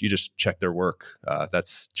 you just check their work.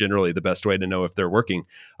 That's generally the best way to know if they're working.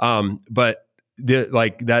 But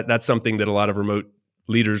that's something that a lot of remote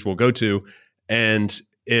leaders will go to. And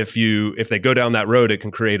if they go down that road, it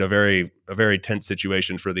can create a very tense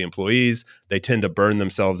situation for the employees. They tend to burn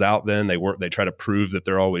themselves out. Then they try to prove that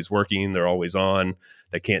they're always working, they're always on,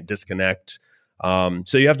 they can't disconnect.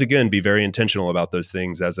 So you have to, again, be very intentional about those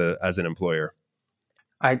things as an employer.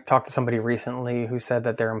 I talked to somebody recently who said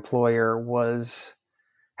that their employer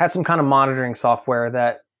had some kind of monitoring software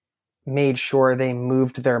that made sure they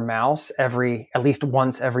moved their mouse at least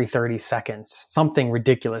once every 30 seconds. Something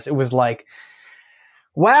ridiculous. It was like,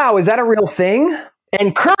 wow, is that a real thing?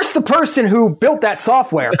 And curse the person who built that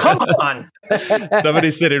software. Come on.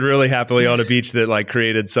 Somebody's sitting really happily on a beach that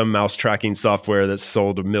created some mouse tracking software that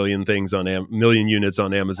sold a million units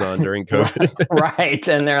on Amazon during COVID. Right.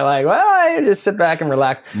 And they're like, well, I just sit back and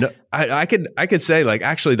relax. No, I could say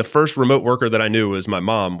actually the first remote worker that I knew was my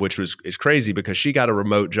mom, which is crazy because she got a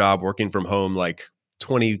remote job working from home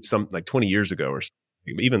 20 years ago or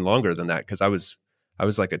even longer than that. Because I was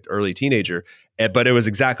like an early teenager, but it was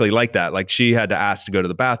exactly like that. Like she had to ask to go to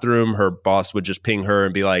the bathroom. Her boss would just ping her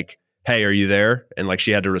and be like, hey, are you there? And she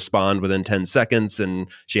had to respond within 10 seconds and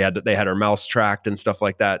they had her mouse tracked and stuff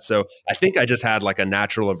like that. So I think I just had a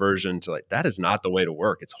natural aversion to that is not the way to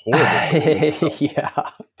work. It's horrible. Yeah.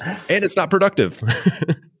 And it's not productive.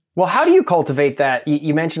 Well, how do you cultivate that?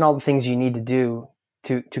 You mentioned all the things you need to do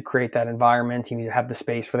to create that environment. You need to have the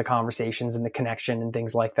space for the conversations and the connection and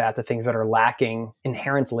things like that, the things that are lacking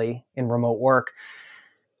inherently in remote work.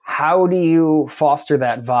 How do you foster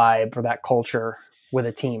that vibe or that culture with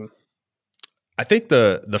a team? I think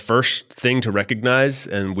the first thing to recognize,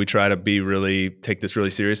 and we try to take this really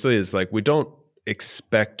seriously, is we don't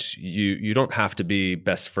expect you don't have to be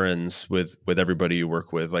best friends with everybody you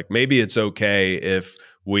work with. Maybe it's okay if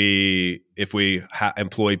we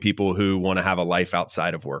employ people who want to have a life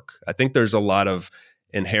outside of work. I think there's a lot of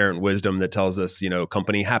inherent wisdom that tells us,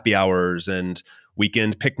 company happy hours and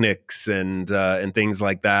weekend picnics and things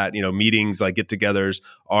like that. Meetings like get-togethers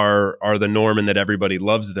are the norm, and that everybody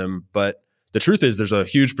loves them. But the truth is, there's a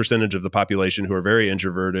huge percentage of the population who are very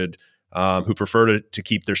introverted, who prefer to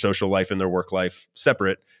keep their social life and their work life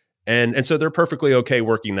separate. And so they're perfectly okay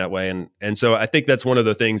working that way. And so I think that's one of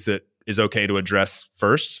the things that is okay to address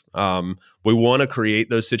first. We want to create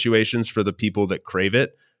those situations for the people that crave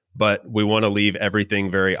it, but we want to leave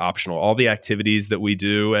everything very optional. All the activities that we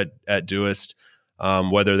do at Doist,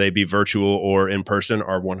 whether they be virtual or in person,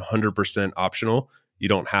 are 100% optional. You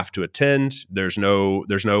don't have to attend. There's no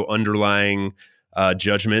underlying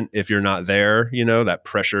judgment if you're not there. That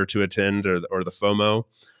pressure to attend or the FOMO.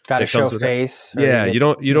 Got to show face. Yeah, you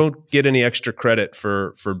don't get any extra credit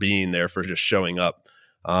for being there, for just showing up.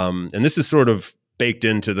 And this is sort of baked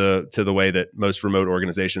into the way that most remote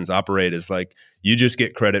organizations operate. Is you just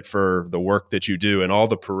get credit for the work that you do, and all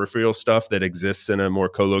the peripheral stuff that exists in a more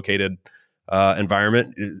co-located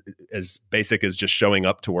environment, as basic as just showing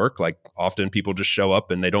up to work. Often people just show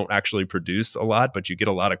up and they don't actually produce a lot, but you get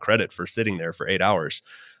a lot of credit for sitting there for 8 hours.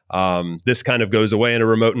 This kind of goes away in a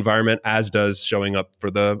remote environment, as does showing up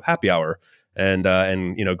for the happy hour and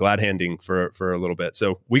glad handing for a little bit.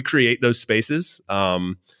 So we create those spaces.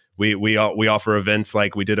 We offer events,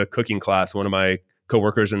 like we did a cooking class. One of my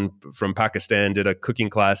coworkers from Pakistan did a cooking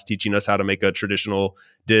class teaching us how to make a traditional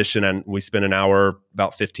dish, and then we spent an hour,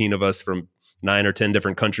 about 15 of us from 9 or 10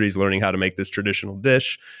 different countries, learning how to make this traditional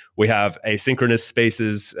dish. We have asynchronous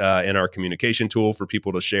spaces in our communication tool for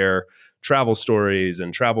people to share travel stories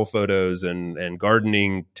and travel photos and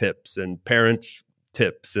gardening tips and parents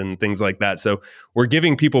tips and things like that. So we're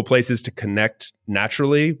giving people places to connect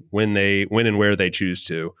naturally when and where they choose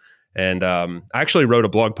to. And I actually wrote a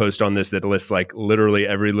blog post on this that lists literally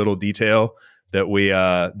every little detail that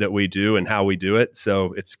we do and how we do it.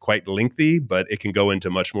 So it's quite lengthy, but it can go into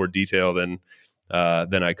much more detail than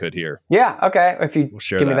I could here. Yeah. Okay. If you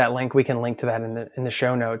give me that that link, we can link to that in the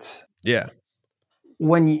show notes. Yeah.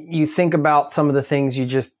 When you think about some of the things you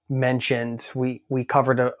just mentioned, we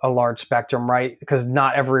covered a large spectrum, right? Because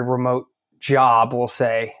not every remote job, we'll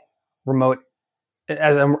say,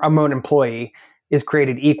 as a remote employee, is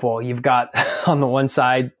created equal. You've got on the one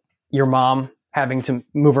side your mom having to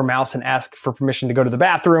move her mouse and ask for permission to go to the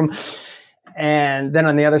bathroom, and then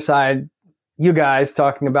on the other side, you guys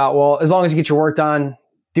talking about, well, as long as you get your work done,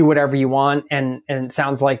 do whatever you want. And it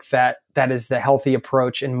sounds like that is the healthy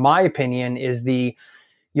approach, in my opinion, is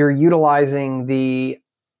you're utilizing the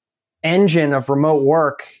engine of remote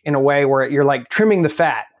work in a way where you're trimming the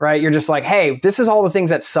fat, right? You're just hey, this is all the things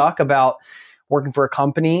that suck about working for a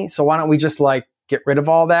company. So why don't we just get rid of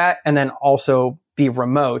all that, and then also be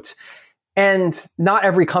remote. And not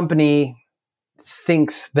every company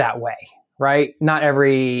thinks that way, right? Not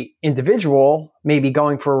every individual maybe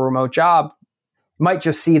going for a remote job might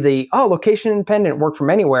just see the, location independent, work from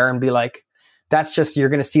anywhere, and be like, that's just, you're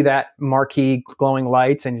going to see that marquee glowing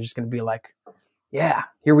lights and you're just going to be like, yeah,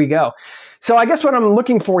 here we go. So I guess what I'm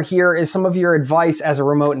looking for here is some of your advice as a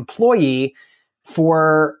remote employee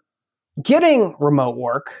for getting remote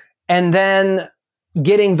work and then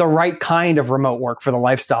getting the right kind of remote work for the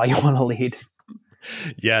lifestyle you want to lead.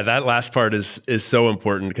 Yeah, that last part is so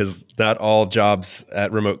important because not all jobs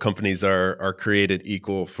at remote companies are created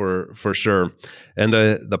equal for sure. And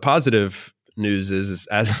the positive news is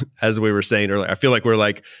as we were saying earlier, I feel like we're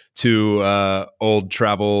like two old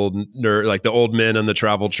travel nerd, like the old men on the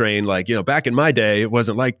travel train. Like, back in my day, it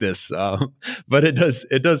wasn't like this, but it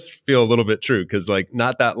does feel a little bit true because like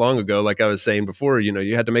not that long ago, like I was saying before,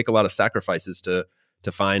 you had to make a lot of sacrifices to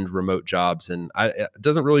find remote jobs, and it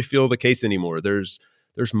doesn't really feel the case anymore. There's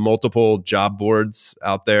multiple job boards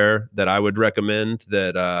out there that I would recommend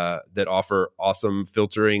that offer awesome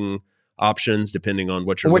filtering options depending on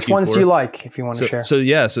what you're looking for. Which ones do you like, if you want to share?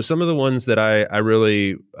 So some of the ones that I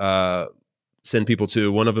really send people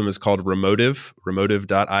to, one of them is called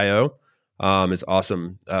Remotive.io. Is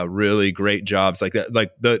awesome. Really great jobs like that.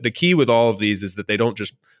 Like the key with all of these is that they don't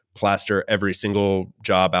just plaster every single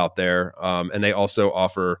job out there. And they also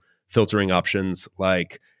offer filtering options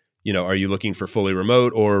like, are you looking for fully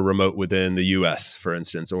remote or remote within the US, for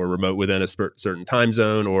instance, or remote within a certain time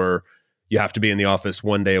zone, or you have to be in the office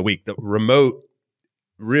one day a week. The remote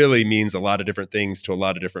really means a lot of different things to a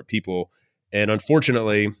lot of different people. And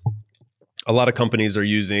unfortunately, a lot of companies are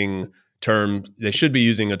using they should be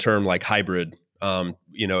using a term like hybrid.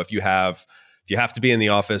 If you have to be in the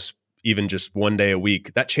office even just one day a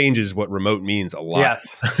week, that changes what remote means a lot.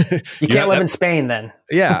 Yes. You can't live in Spain then.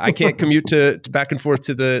 Yeah. I can't commute to back and forth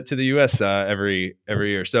to the US every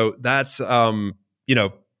year. So that's,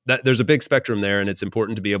 that there's a big spectrum there, and it's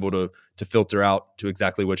important to be able to filter out to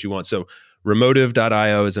exactly what you want. So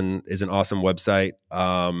Remotive.io is an awesome website.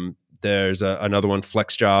 There's another one,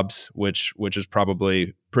 FlexJobs, which is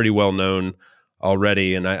probably pretty well known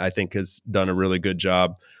already, and I think has done a really good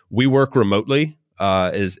job. We Work Remotely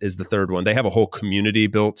is the third one. They have a whole community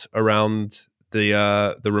built around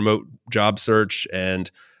the remote job search, and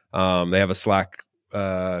they have a Slack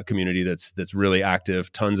community that's really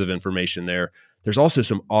active. Tons of information there. There's also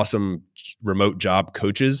some awesome remote job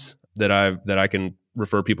coaches that I can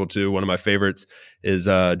refer people to. One of my favorites is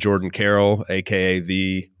Jordan Carroll, aka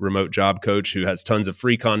the Remote Job Coach, who has tons of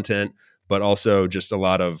free content, but also just a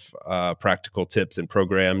lot of practical tips and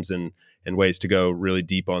programs and ways to go really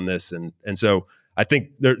deep on this. And so I think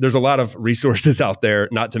there's a lot of resources out there,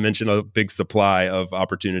 not to mention a big supply of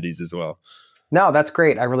opportunities as well. No, that's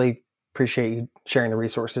great. I really appreciate you sharing the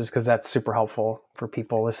resources because that's super helpful for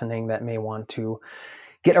people listening that may want to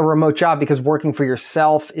get a remote job, because working for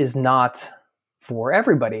yourself is not for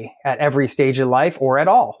everybody at every stage of life or at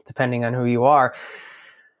all, depending on who you are.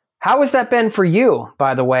 How has that been for you,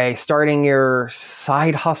 by the way, starting your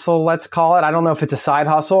side hustle, let's call it? I don't know if it's a side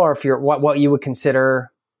hustle or if you're what you would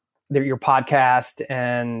consider your podcast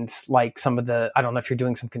and like some of the, I don't know if you're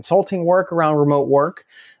doing some consulting work around remote work.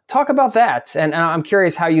 Talk about that. And I'm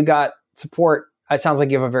curious how you got support. It sounds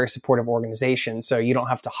like you have a very supportive organization, so you don't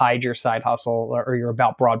have to hide your side hustle or your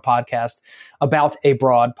about a broad podcast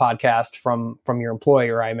from your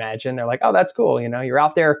employer. I imagine they're like, oh, that's cool. You're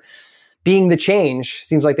out there being the change.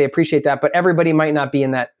 Seems like they appreciate that, but everybody might not be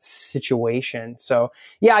in that situation. So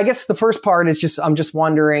yeah, I guess the first part is I'm just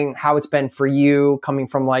wondering how it's been for you coming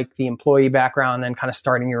from like the employee background and then kind of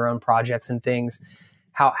starting your own projects and things,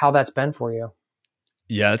 how that's been for you.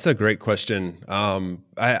 Yeah, that's a great question.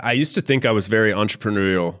 I used to think I was very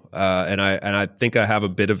entrepreneurial, and I think I have a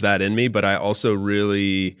bit of that in me, but I also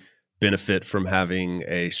really benefit from having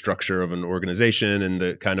a structure of an organization and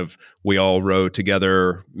the kind of we all row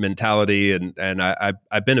together mentality, and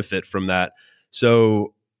I benefit from that.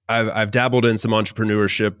 So I've dabbled in some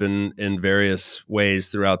entrepreneurship in various ways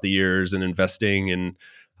throughout the years, and investing and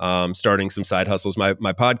starting some side hustles. My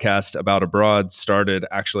podcast About Abroad started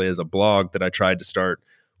actually as a blog that I tried to start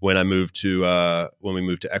when we moved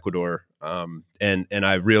to Ecuador, and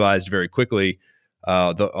I realized very quickly,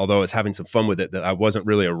 although I was having some fun with it, that I wasn't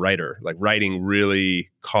really a writer. Like writing really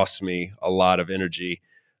cost me a lot of energy,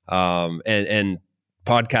 and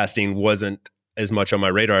podcasting wasn't as much on my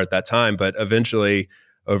radar at that time. But eventually,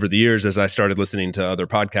 over the years, as I started listening to other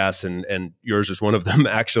podcasts, and yours was one of them,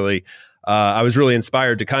 actually. I was really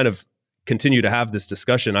inspired to kind of continue to have this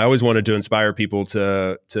discussion. I always wanted to inspire people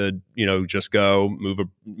to just go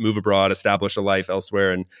move abroad, establish a life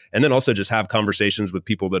elsewhere, and then also just have conversations with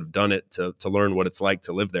people that have done it to learn what it's like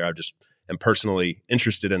to live there. I just am personally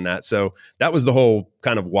interested in that. So that was the whole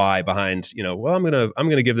kind of why behind, well, I'm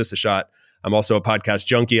gonna give this a shot. I'm also a podcast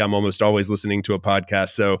junkie. I'm almost always listening to a podcast.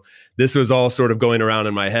 So this was all sort of going around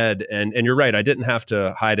in my head. And you're right, I didn't have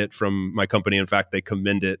to hide it from my company. In fact, they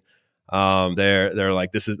commend it. They're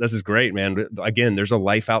like, this is great, man. Again, there's a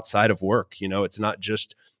life outside of work. It's not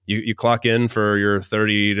just you clock in for your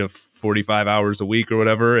 30 to 45 hours a week or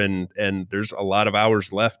whatever. And there's a lot of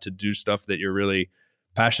hours left to do stuff that you're really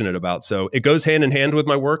passionate about. So it goes hand in hand with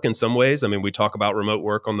my work in some ways. I mean, we talk about remote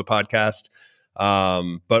work on the podcast.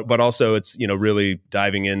 But also it's, really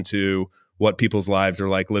diving into what people's lives are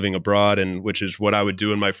like living abroad, and which is what I would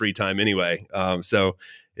do in my free time anyway. So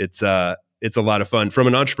it's a lot of fun. From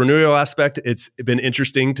an entrepreneurial aspect, it's been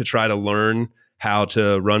interesting to try to learn how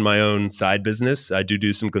to run my own side business. I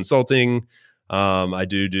do some consulting. I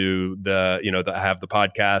do I have the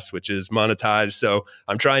podcast, which is monetized. So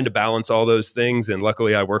I'm trying to balance all those things. And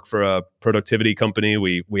luckily I work for a productivity company.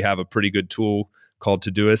 We have a pretty good tool called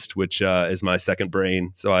Todoist, which is my second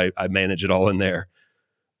brain. So I manage it all in there.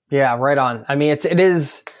 Yeah, right on. I mean, it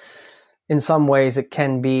is in some ways it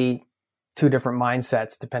can be two different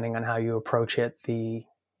mindsets depending on how you approach it. The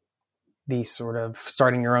sort of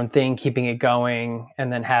starting your own thing, keeping it going,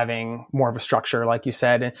 and then having more of a structure, like you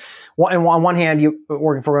said. And on one hand, you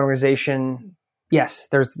working for an organization, yes,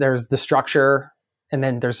 there's the structure, and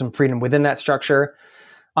then there's some freedom within that structure.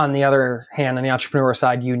 On the other hand, on the entrepreneur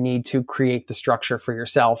side, you need to create the structure for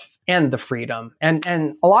yourself and the freedom.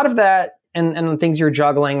 And a lot of that and the things you're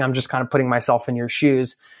juggling, I'm just kind of putting myself in your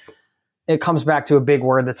shoes. It comes back to a big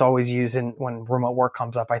word that's always used when remote work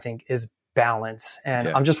comes up, I think, is balance. And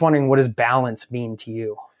I'm just wondering, what does balance mean to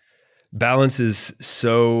you? Balance is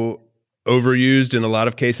so overused in a lot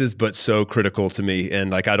of cases, but so critical to me. And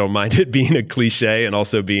like, I don't mind it being a cliche and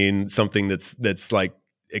also being something that's like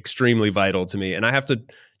extremely vital to me. And I have to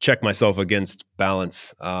check myself against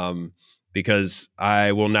balance because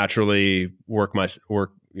I will naturally work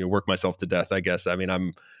myself to death, I guess. I mean,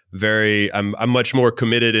 I'm much more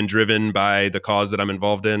committed and driven by the cause that I'm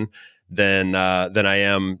involved in than I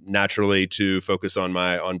am naturally to focus on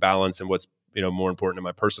balance and what's more important in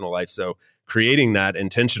my personal life. So creating that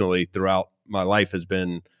intentionally throughout my life has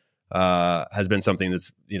been something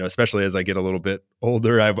that's especially as I get a little bit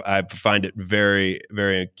older, I find it very,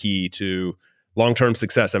 very key to long-term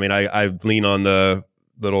success. I mean, I lean on the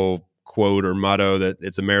little quote or motto that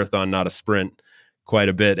it's a marathon, not a sprint, quite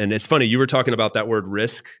a bit. And it's funny, you were talking about that word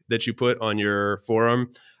risk that you put on your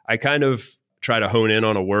forum. I kind of try to hone in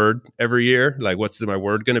on a word every year, like what's my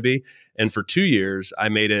word going to be? And for 2 years, I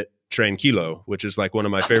made it tranquilo, which is like one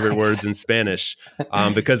of my favorite words in Spanish,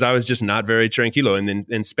 because I was just not very tranquilo. And then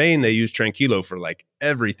in Spain, they use tranquilo for like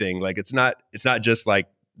everything. Like it's not just like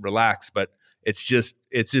relax, but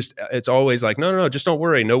it's always like, no, just don't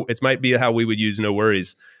worry. No, it might be how we would use no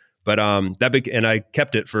worries. But and I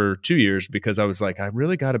kept it for 2 years because I was like, I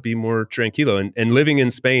really got to be more tranquilo. And living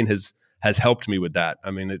in Spain has helped me with that.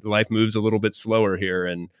 I mean, life moves a little bit slower here,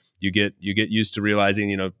 and you get used to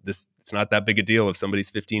realizing, it's not that big a deal if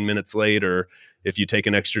somebody's 15 minutes late or if you take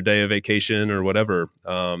an extra day of vacation or whatever.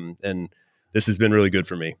 And this has been really good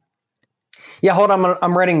for me. Yeah, hold on.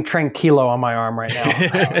 I'm writing tranquilo on my arm right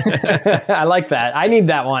now. I like that. I need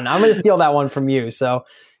that one. I'm going to steal that one from you. So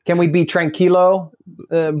can we be tranquilo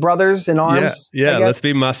brothers in arms? Yeah, let's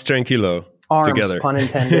be más tranquilo. Arms, together. Pun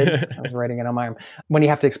intended. I was writing it on my arm. When you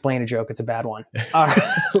have to explain a joke, it's a bad one.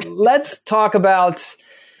 Let's talk about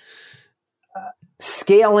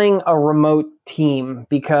scaling a remote team,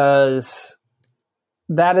 because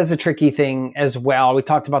that is a tricky thing as well. We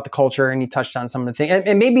talked about the culture and you touched on some of the things.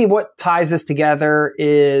 And maybe what ties this together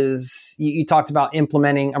is you talked about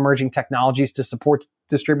implementing emerging technologies to support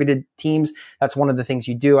distributed teams. That's one of the things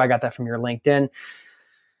you do. I got that from your LinkedIn.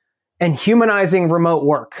 And humanizing remote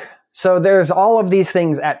work. So there's all of these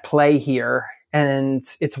things at play here. And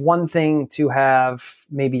it's one thing to have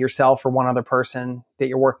maybe yourself or one other person that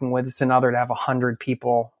you're working with. It's another to have 100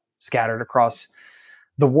 people scattered across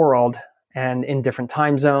the world and in different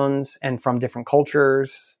time zones and from different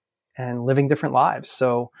cultures and living different lives.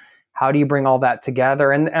 So how do you bring all that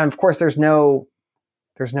together? And of course, there's no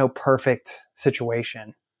perfect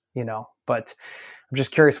situation, but I'm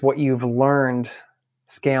just curious what you've learned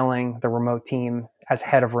scaling the remote team as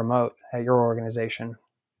head of remote at your organization.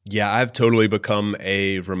 Yeah, I've totally become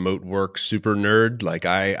a remote work super nerd. Like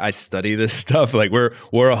I study this stuff. Like we're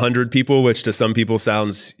 100 people, which to some people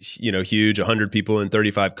sounds, huge. 100 people in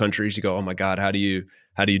 35 countries. You go, oh my God, how do you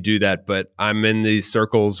how do you do that? But I'm in these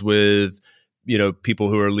circles with, people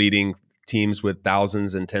who are leading teams with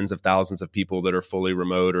thousands and tens of thousands of people that are fully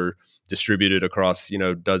remote or distributed across,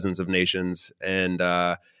 dozens of nations. And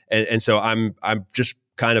so I'm just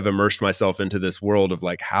kind of immersed myself into this world of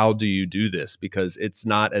like, how do you do this? Because it's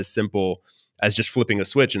not as simple as just flipping a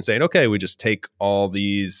switch and saying, okay, we just take all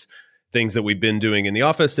these things that we've been doing in the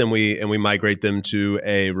office and we migrate them to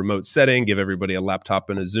a remote setting, give everybody a laptop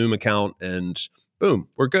and a Zoom account, and boom,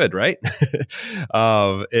 we're good, right?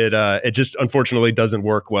 It just unfortunately doesn't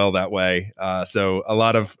work well that way.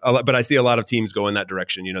 But I see a lot of teams go in that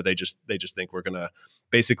direction. They just think we're going to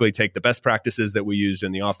basically take the best practices that we used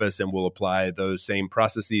in the office and we'll apply those same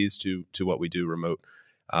processes to what we do remote.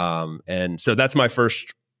 And so that's my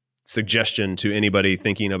first suggestion to anybody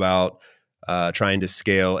thinking about trying to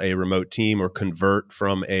scale a remote team or convert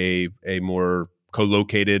from a more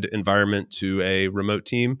co-located environment to a remote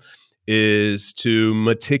team, is to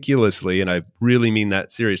meticulously, and I really mean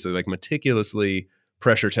that seriously, like meticulously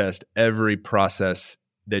pressure test every process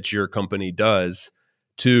that your company does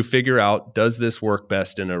to figure out, does this work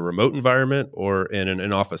best in a remote environment or in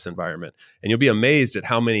an office environment? And you'll be amazed at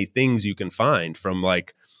how many things you can find, from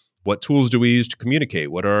like, what tools do we use to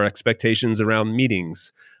communicate? What are our expectations around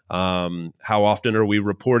meetings? How often are we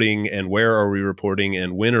reporting, and where are we reporting,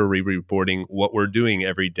 and when are we reporting what we're doing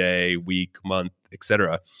every day, week, month,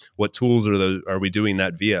 etc.? What tools are we doing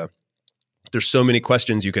that via? There's so many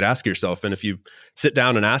questions you could ask yourself. And if you sit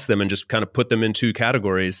down and ask them and just kind of put them in two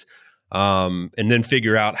categories, and then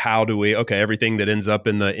figure out everything that ends up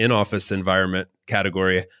in the in-office environment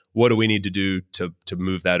category, what do we need to do to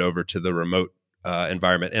move that over to the remote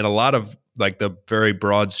environment? And a lot of, like, the very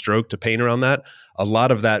broad stroke to paint around that, a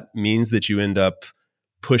lot of that means that you end up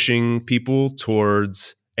pushing people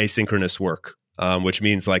towards asynchronous work, which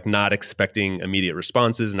means like not expecting immediate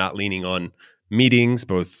responses, not leaning on meetings,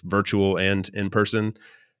 both virtual and in person.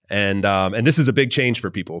 And this is a big change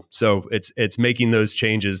for people. So it's making those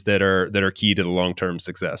changes that are key to the long-term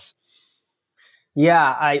success.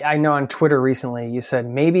 Yeah, I know on Twitter recently you said,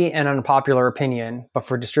 maybe an unpopular opinion, but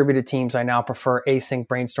for distributed teams, I now prefer async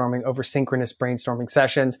brainstorming over synchronous brainstorming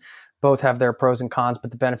sessions. Both have their pros and cons, but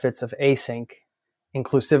the benefits of async,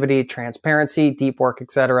 inclusivity, transparency, deep work,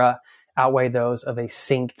 etc., outweigh those of a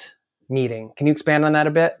synced meeting. Can you expand on that a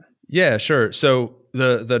bit? Yeah, sure. So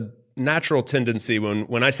the natural tendency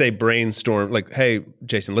when I say brainstorm, like, hey,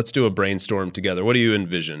 Jason, let's do a brainstorm together. What do you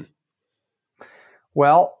envision?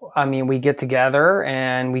 Well, I mean, we get together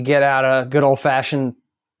and we get out a good old-fashioned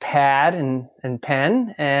pad and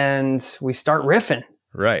pen, and we start riffing.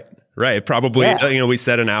 Right. Probably, we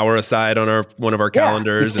set an hour aside on one of our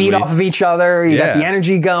calendars. We feed off of each other. You got the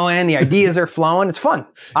energy going. The ideas are flowing. It's fun.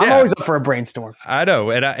 I'm always up for a brainstorm. I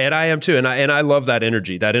know, and I am too. And I love that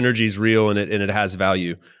energy. That energy is real, and it has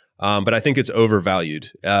value. But I think it's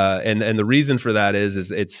overvalued. And the reason for that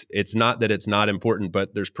is it's not that it's not important,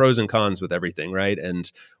 but there's pros and cons with everything, right?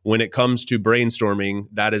 And when it comes to brainstorming,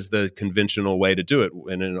 that is the conventional way to do it.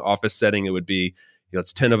 In an office setting, it would be,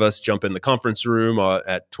 it's 10 of us jump in the conference room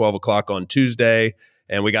at 12 o'clock on Tuesday,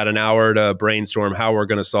 and we got an hour to brainstorm how we're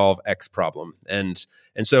going to solve X problem. And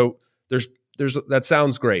so there's that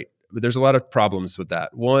sounds great, but there's a lot of problems with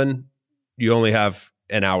that. One, you only have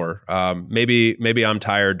an hour. Maybe I'm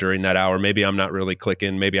tired during that hour. Maybe I'm not really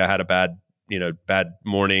clicking. Maybe I had a bad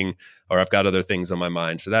morning, or I've got other things on my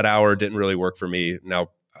mind. So that hour didn't really work for me.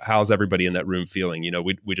 Now, how's everybody in that room feeling?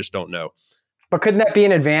 We just don't know. But couldn't that be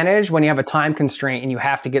an advantage when you have a time constraint and you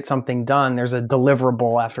have to get something done? There's a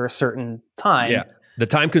deliverable after a certain time. Yeah. The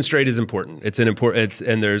time constraint is important. That's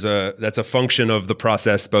a function of the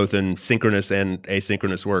process, both in synchronous and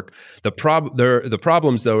asynchronous work. The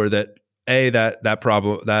problems though are that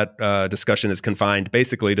that discussion is confined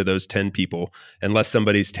basically to those 10 people, unless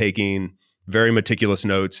somebody's taking very meticulous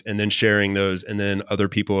notes and then sharing those, and then other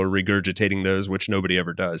people are regurgitating those, which nobody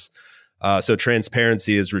ever does. So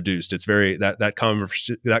transparency is reduced. It's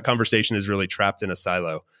that conversation is really trapped in a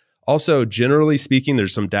silo. Also, generally speaking,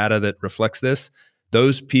 there's some data that reflects this.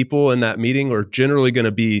 Those people in that meeting are generally going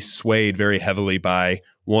to be swayed very heavily by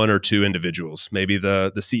one or two individuals. Maybe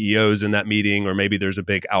the CEO's in that meeting, or maybe there's a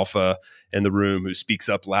big alpha in the room who speaks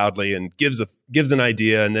up loudly and gives an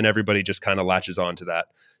idea, and then everybody just kind of latches on to that.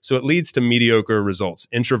 So it leads to mediocre results.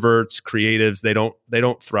 Introverts, creatives, they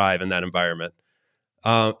don't thrive in that environment.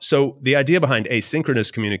 So the idea behind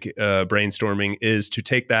asynchronous brainstorming is to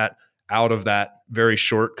take that out of that very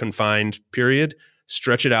short confined period,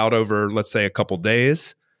 stretch it out over, let's say, a couple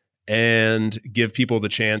days, and give people the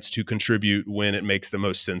chance to contribute when it makes the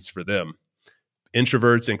most sense for them.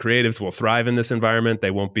 introverts and creatives will thrive in this environment.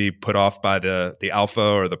 They won't be put off by the alpha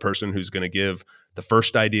or the person who's going to give the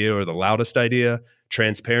first idea or the loudest idea.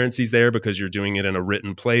 Transparency's there because you're doing it in a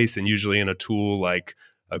written place and usually in a tool like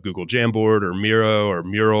a Google Jamboard or Miro or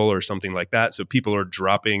Mural or something like that. So people are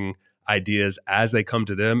dropping ideas as they come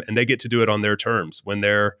to them, and they get to do it on their terms when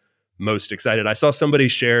they're most excited. I saw somebody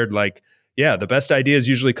shared like, yeah, the best ideas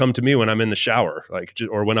usually come to me when I'm in the shower, like,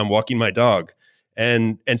 or when I'm walking my dog.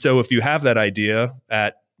 And so if you have that idea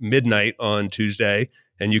at midnight on Tuesday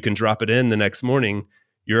and you can drop it in the next morning,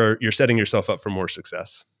 you're setting yourself up for more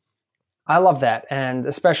success. I love that. And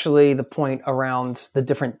especially the point around the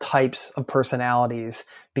different types of personalities,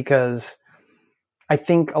 because I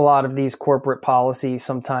think a lot of these corporate policies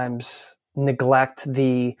sometimes neglect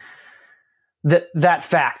that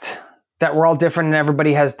fact that we're all different and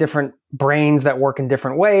everybody has different brains that work in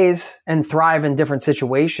different ways and thrive in different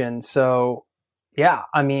situations. So yeah,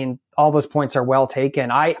 I mean, all those points are well taken.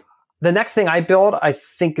 The next thing I build, I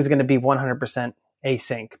think is going to be 100%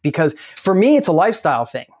 async, because for me, it's a lifestyle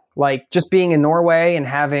thing. Like just being in Norway and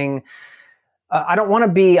having,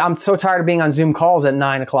 I'm so tired of being on Zoom calls at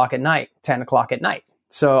 9 o'clock at night, 10 o'clock at night.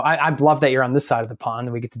 So I love that you're on this side of the pond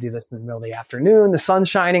and we get to do this in the middle of the afternoon. The sun's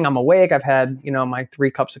shining. I'm awake. I've had, my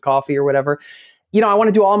 3 cups of coffee or whatever. I want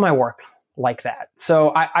to do all my work like that. So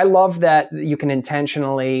I love that you can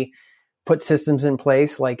intentionally put systems in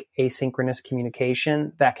place like asynchronous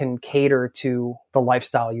communication that can cater to the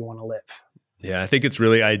lifestyle you want to live. Yeah, I think it's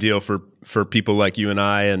really ideal for people like you and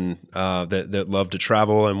I, and that love to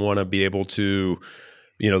travel and want to be able to,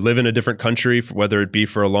 live in a different country, whether it be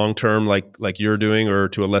for a long term like you're doing, or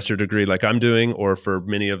to a lesser degree like I'm doing, or for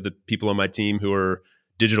many of the people on my team who are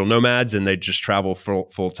digital nomads and they just travel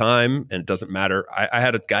full time and it doesn't matter. I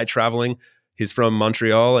had a guy traveling. He's from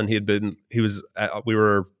Montreal and we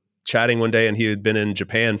were chatting one day and he had been in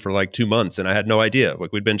Japan for like 2 months and I had no idea.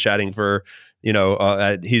 Like we'd been chatting for,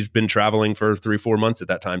 he's been traveling for 3-4 months at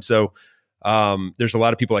that time. So there's a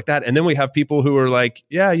lot of people like that. And then we have people who are like,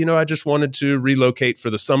 yeah, I just wanted to relocate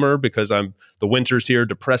for the summer because the winters here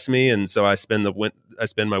depress me. And so I spend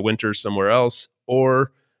my winters somewhere else.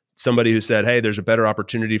 Or somebody who said, hey, there's a better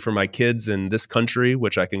opportunity for my kids in this country,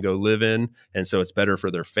 which I can go live in. And so it's better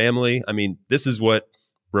for their family. I mean, this is what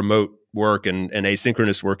remote work and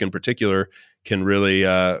asynchronous work in particular can really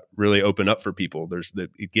open up for people.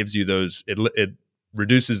 It gives you those, it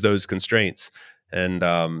reduces those constraints. And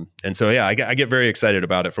so, yeah, I get very excited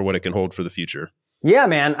about it for what it can hold for the future. Yeah,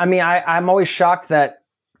 man. I mean, I'm always shocked that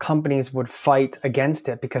companies would fight against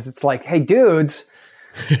it, because it's like, hey, dudettes,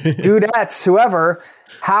 whoever,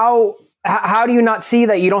 how do you not see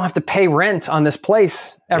that you don't have to pay rent on this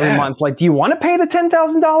place every month? Like, do you want to pay the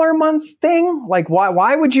 $10,000 a month thing? Like,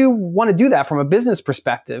 why would you want to do that from a business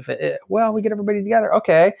perspective? Well, we get everybody together.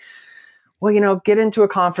 Okay. Well, get into a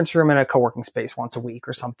conference room in a co-working space once a week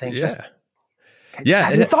or something. Yeah.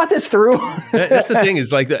 Have you thought this through? That's the thing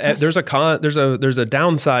is like there's a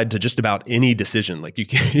downside to just about any decision. Like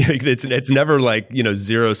it's never like,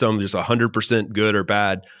 zero sum, just 100% good or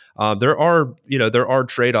bad. There are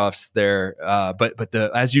trade-offs there. But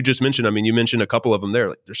as you just mentioned, I mean, you mentioned a couple of them there.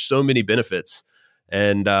 Like there's so many benefits,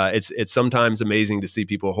 and it's sometimes amazing to see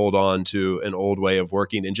people hold on to an old way of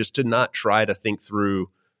working and just to not try to think through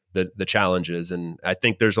the challenges. And I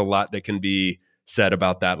think there's a lot that can be said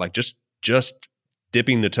about that. Like just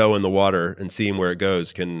dipping the toe in the water and seeing where it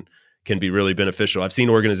goes can be really beneficial. I've seen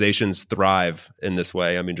organizations thrive in this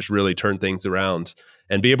way. I mean, just really turn things around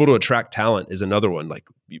and be able to attract talent is another one. Like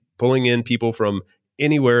pulling in people from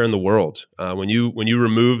anywhere in the world. When you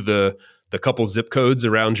remove the couple zip codes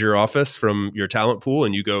around your office from your talent pool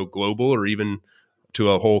and you go global or even to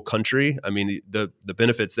a whole country, I mean, the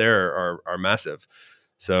benefits there are massive.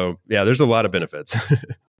 So yeah, there's a lot of benefits.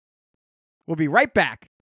 We'll be right back.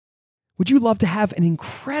 Would you love to have an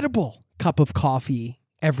incredible cup of coffee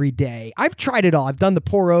every day? I've tried it all. I've done the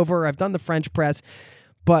pour over, I've done the French press,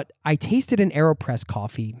 but I tasted an AeroPress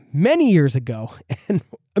coffee many years ago and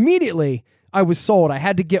immediately I was sold. I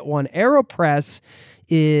had to get one. AeroPress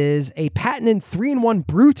is a patented 3-in-1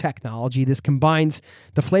 brew technology. This combines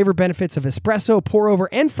the flavor benefits of espresso, pour over,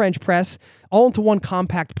 and French press all into one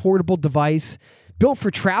compact portable device built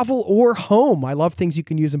for travel or home. I love things you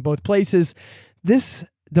can use in both places. This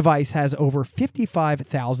device has over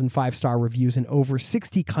 55,000 5-star reviews in over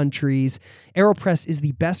 60 countries. AeroPress is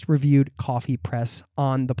the best reviewed coffee press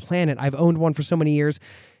on the planet. I've owned one for so many years.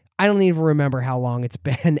 I don't even remember how long it's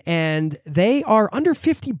been. And they are under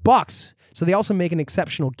 $50. So they also make an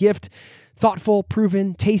exceptional gift. Thoughtful,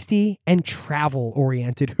 proven, tasty, and travel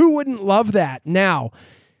oriented. Who wouldn't love that? Now,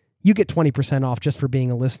 You get 20% off just for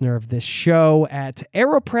being a listener of this show at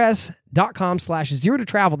aeropress.com/zero to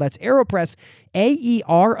travel. That's AeroPress,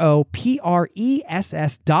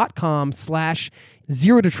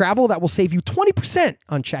 AeroPress.com/zero to travel. That will save you 20%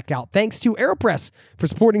 on checkout. Thanks to AeroPress for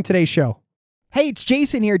supporting today's show. Hey, it's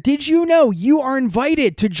Jason here. Did you know you are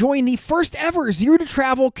invited to join the first ever Zero to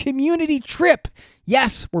Travel community trip?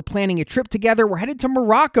 Yes, we're planning a trip together. We're headed to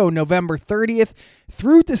Morocco November 30th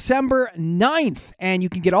through December 9th. And you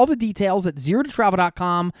can get all the details at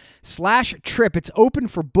zerototravel.com/trip. It's open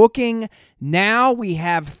for booking. Now we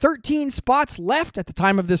have 13 spots left at the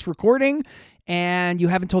time of this recording, and you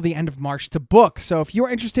have until the end of March to book. So if you're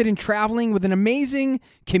interested in traveling with an amazing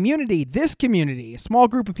community, this community, a small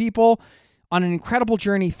group of people on an incredible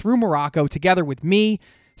journey through Morocco together with me,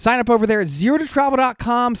 sign up over there at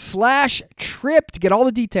zerototravel.com/trip to get all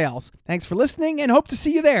the details. Thanks for listening and hope to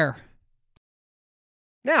see you there.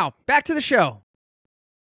 Now, back to the show.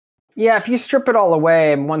 Yeah, if you strip it all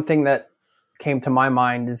away, and one thing that came to my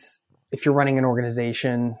mind is if you're running an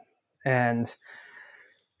organization and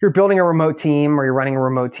you're building a remote team or you're running a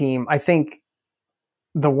remote team, I think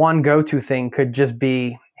the one go-to thing could just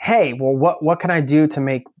be, hey, well, what can I do to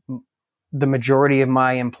make the majority of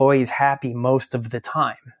my employees happy most of the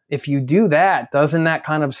time? If you do that, doesn't that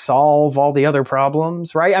kind of solve all the other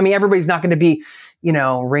problems, right? I mean, everybody's not going to be,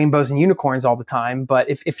 rainbows and unicorns all the time, but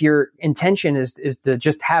if your intention is to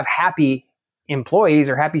just have happy employees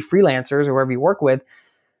or happy freelancers or whoever you work with,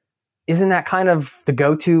 isn't that kind of the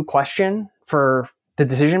go-to question for the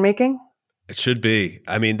decision making? It should be.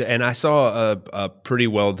 I mean, and I saw a pretty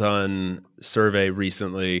well done survey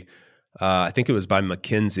recently. I think it was by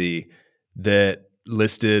McKinsey, that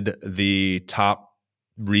listed the top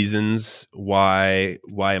reasons why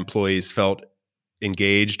employees felt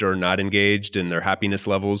engaged or not engaged in their happiness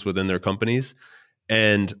levels within their companies.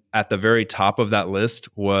 And at the very top of that list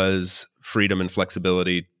was freedom and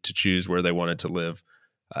flexibility to choose where they wanted to live.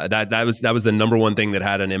 That was the number one thing that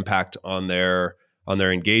had an impact on their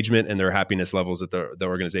engagement and their happiness levels at the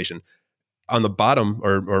organization. On the bottom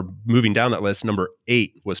or moving down that list, number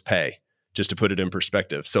 8 was pay. Just to put it in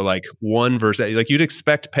perspective. So like 1 versus, like you'd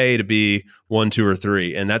expect pay to be 1, 2, or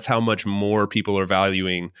 3. And that's how much more people are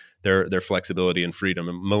valuing their flexibility and freedom.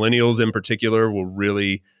 And millennials in particular will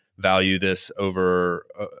really value this over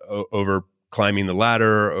climbing the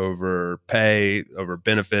ladder, over pay, over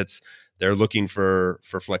benefits. They're looking for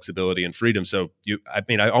flexibility and freedom. So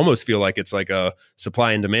I almost feel like it's like a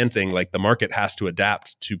supply and demand thing. Like the market has to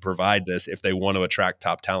adapt to provide this if they want to attract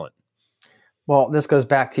top talent. Well, this goes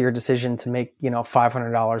back to your decision to make,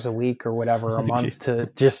 $500 a week or whatever a month to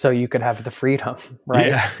just so you could have the freedom,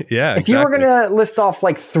 right? Yeah. If you were going to list off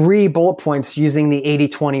like 3 bullet points using the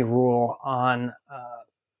 80-20 rule on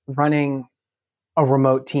running a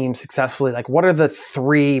remote team successfully, like what are the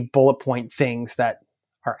 3 bullet point things that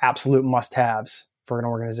are absolute must-haves for an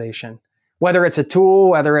organization? Whether it's a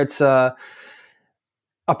tool, whether it's a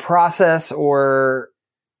process or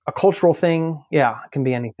a cultural thing, it can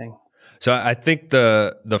be anything. So I think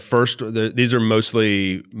the first, these are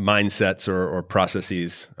mostly mindsets or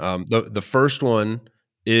processes. The first one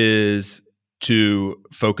is to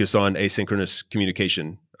focus on asynchronous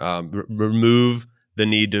communication. Remove the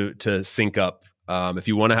need to sync up. If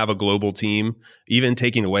you want to have a global team, even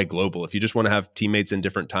taking away global, if you just want to have teammates in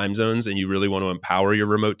different time zones and you really want to empower your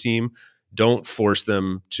remote team, don't force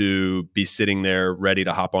them to be sitting there ready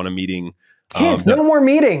to hop on a meeting. No more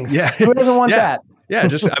meetings. Yeah. Who doesn't want that? Yeah,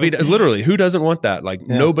 literally, who doesn't want that? Like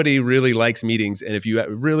nobody really likes meetings. And if you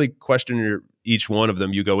really question each one of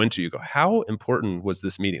them you go, how important was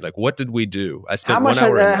this meeting? Like, what did we do? I spent 1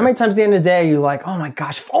 hour. How many times at the end of the day, you're like, oh my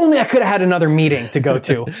gosh, if only I could have had another meeting to go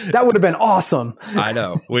to. That would have been awesome. I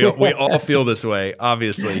know. We all feel this way,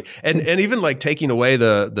 obviously. And even like taking away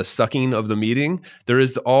the sucking of the meeting,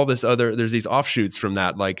 there's these offshoots from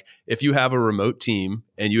that. Like if you have a remote team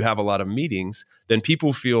and you have a lot of meetings, then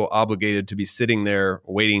people feel obligated to be sitting there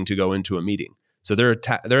waiting to go into a meeting. So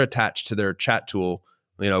they're attached to their chat tool,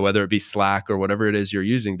 whether it be Slack or whatever it is you're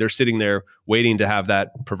using. They're sitting there waiting to have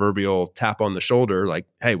that proverbial tap on the shoulder, like,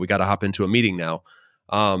 hey, we got to hop into a meeting now.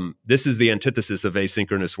 This is the antithesis of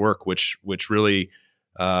asynchronous work, which really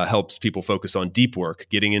helps people focus on deep work,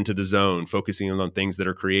 getting into the zone, focusing on things that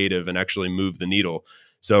are creative and actually move the needle.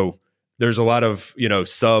 So there's a lot of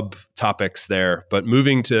sub topics there, but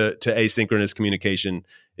moving to asynchronous communication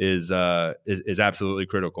is absolutely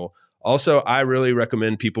critical. Also, I really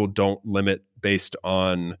recommend people don't limit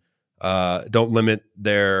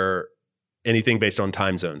their anything based on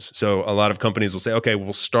time zones. So a lot of companies will say, okay,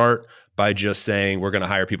 we'll start by just saying we're going to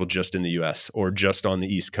hire people just in the US or just on the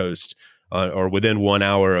East Coast. or within 1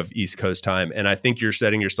 hour of East Coast time. And I think you're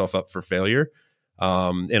setting yourself up for failure.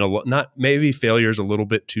 Not maybe failure is a little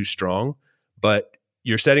bit too strong, but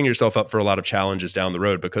you're setting yourself up for a lot of challenges down the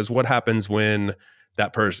road, because what happens when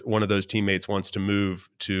that one of those teammates wants to move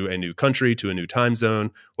to a new country, to a new time zone?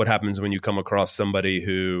 What happens when you come across somebody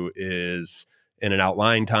who is in an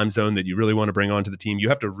outlying time zone that you really want to bring onto the team? You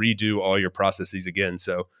have to redo all your processes again.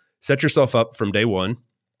 So set yourself up from day one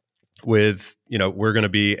with, we're going to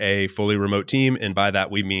be a fully remote team. And by that,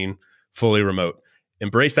 we mean fully remote.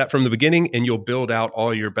 Embrace that from the beginning, and you'll build out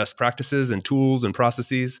all your best practices and tools and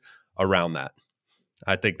processes around that.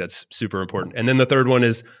 I think that's super important. And then the third one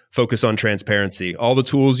is focus on transparency. All the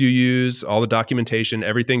tools you use, all the documentation,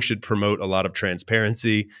 everything should promote a lot of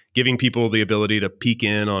transparency, giving people the ability to peek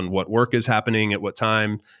in on what work is happening at what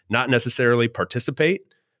time, not necessarily participate,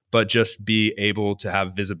 but just be able to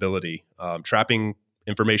have visibility. Trapping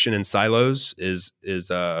information in silos is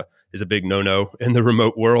a big no-no in the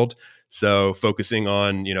remote world. So focusing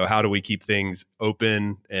on, how do we keep things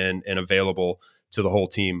open and available to the whole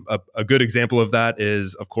team? A good example of that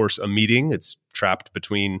is, of course, a meeting. It's trapped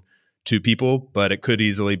between two people, but it could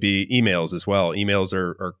easily be emails as well. Emails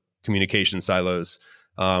are communication silos,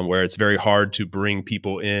 where it's very hard to bring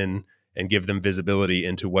people in and give them visibility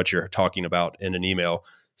into what you're talking about in an email.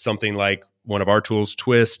 Something like one of our tools,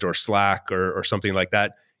 Twist or Slack or something like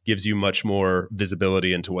that, gives you much more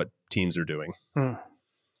visibility into what teams are doing.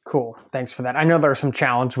 Cool. Thanks for that. I know there are some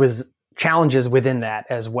challenges within that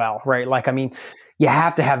as well, right? You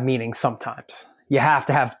have to have meetings sometimes. You have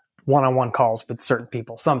to have one-on-one calls with certain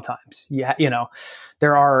people sometimes.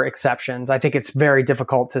 There are exceptions. I think it's very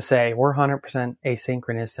difficult to say we're 100%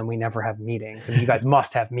 asynchronous and we never have meetings, and you guys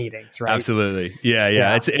must have meetings, right? Absolutely.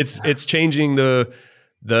 Yeah. It's changing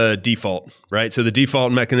the default, right? So the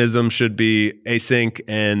default mechanism should be async,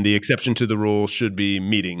 and the exception to the rule should be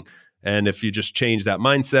meeting. And if you just change that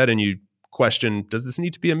mindset and you question, does this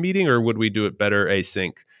need to be a meeting, or would we do it better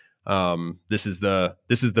async? This is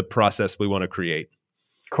the process we want to create.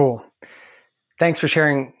 Cool. Thanks for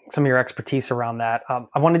sharing some of your expertise around that.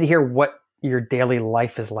 I wanted to hear what your daily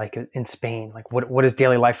life is like in Spain. Like what is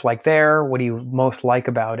daily life like there? What do you most like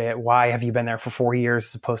about it? Why have you been there for 4 years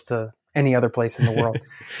as opposed to any other place in the world?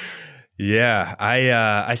 Yeah,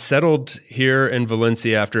 I settled here in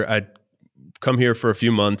Valencia after I'd come here for a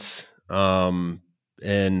few months.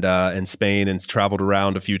 In Spain, and traveled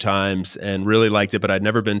around a few times and really liked it, but I'd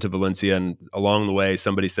never been to Valencia. And along the way,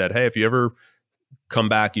 somebody said, "Hey, if you ever come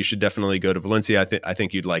back, you should definitely go to Valencia. I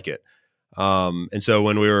think you'd like it." And so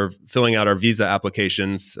when we were filling out our visa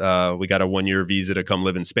applications, we got a 1-year visa to come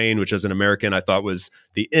live in Spain, which as an American, I thought was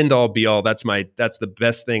the end all be all. That's the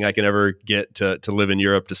best thing I can ever get to live in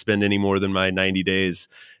Europe, to spend any more than my 90 days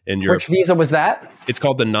in Europe. Which visa was that? It's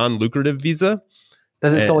called the non-lucrative visa.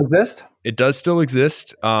 Does it still exist? It does still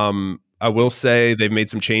exist. I will say they've made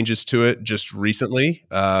some changes to it just recently,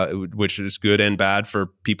 which is good and bad for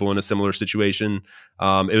people in a similar situation.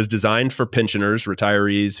 It was designed for pensioners,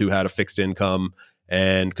 retirees who had a fixed income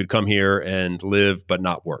and could come here and live but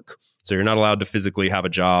not work. So you're not allowed to physically have a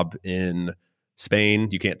job in Spain.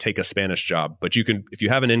 You can't take a Spanish job, but you can, if you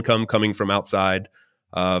have an income coming from outside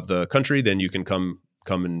of the country, then you can come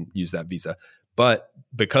and use that visa. But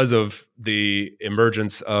because of the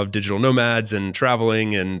emergence of digital nomads and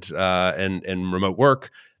traveling and remote work,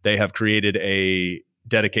 they have created a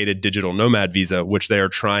dedicated digital nomad visa, which they are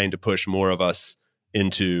trying to push more of us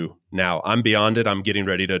into now. I'm beyond it. I'm getting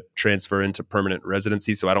ready to transfer into permanent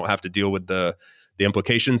residency, so I don't have to deal with the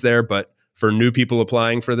implications there. But for new people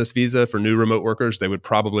applying for this visa, for new remote workers, they would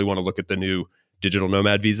probably want to look at the new digital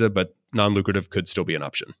nomad visa, but non-lucrative could still be an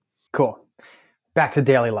option. Cool. Back to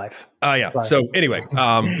daily life. Yeah. Sorry. So anyway,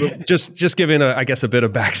 just giving a bit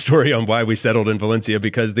of backstory on why we settled in Valencia,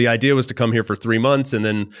 because the idea was to come here for 3 months and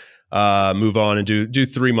then move on and do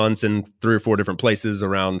 3 months in 3 or 4 different places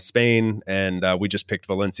around Spain. And we just picked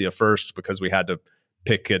Valencia first because we had to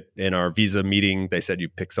pick it in our visa meeting. They said, you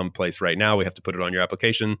pick some place right now. We have to put it on your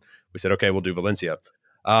application. We said, okay, we'll do Valencia.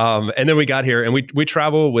 And then we got here and we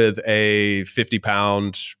travel with a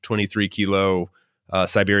 50-pound, 23-kilo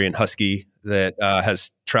Siberian Husky that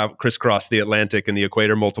has crisscrossed the Atlantic and the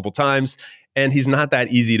equator multiple times, and he's not that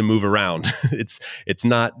easy to move around. It's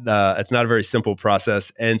not a very simple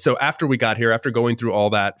process. And so after we got here, after going through all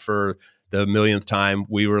that for the millionth time,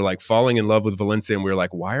 we were like falling in love with Valencia, and we were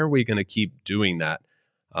like, why are we going to keep doing that?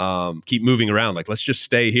 Keep moving around? Like, let's just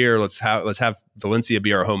stay here. Let's have Valencia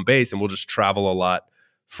be our home base, and we'll just travel a lot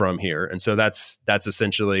from here. And so that's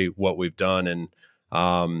essentially what we've done. And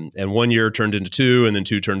 1 year turned into 2, and then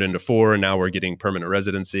 2 turned into 4, and now we're getting permanent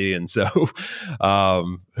residency. And so,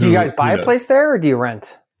 do you guys buy a place there, or do you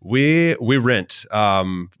rent? We rent.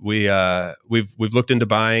 We've looked into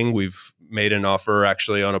buying. We've made an offer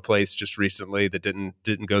actually on a place just recently that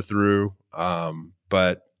didn't go through.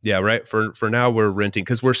 But yeah, right. For now we're renting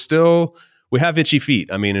because we have itchy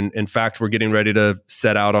feet. I mean, in fact, we're getting ready to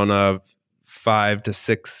set out on a 5 to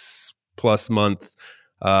 6 plus month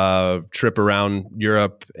trip around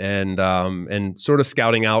Europe and sort of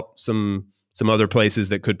scouting out some other places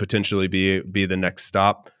that could potentially be the next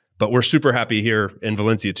stop. But we're super happy here in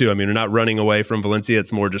Valencia too. I mean, we're not running away from Valencia.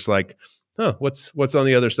 It's more just like, what's on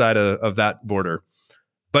the other side of that border?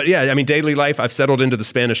 But yeah, I mean, daily life, I've settled into the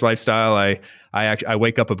Spanish lifestyle. I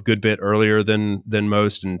wake up a good bit earlier than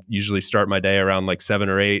most and usually start my day around like 7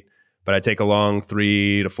 or 8. But I take a long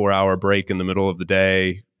 3 to 4 hour break in the middle of the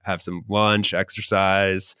day, have some lunch,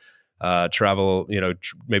 exercise, travel,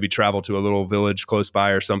 maybe travel to a little village close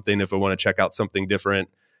by or something if I want to check out something different,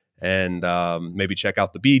 and maybe check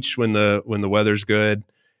out the beach when the weather's good,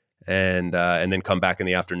 and then come back in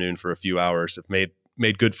the afternoon for a few hours. I've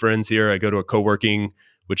made good friends here. I go to a co-working,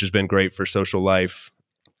 which has been great for social life,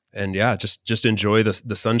 and yeah, just enjoy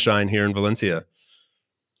the sunshine here in Valencia.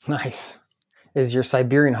 Nice. Is your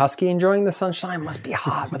Siberian Husky enjoying the sunshine? It must be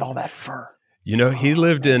hot with all that fur. He's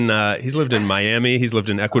lived in Miami. He's lived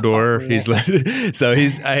in Ecuador. He's kind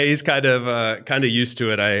of used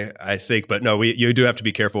to it, I think. But no, you do have to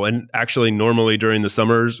be careful. And actually, normally during the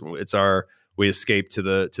summers, we escape to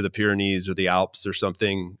the Pyrenees or the Alps or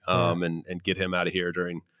something, and get him out of here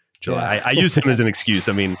during July. Yeah. I use him as an excuse.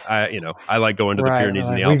 I mean, I like going to the Pyrenees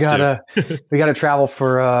and the Alps too. We gotta travel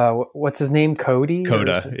for what's his name?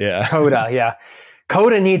 Coda, yeah. Coda, yeah.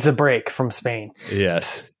 Coda needs a break from Spain.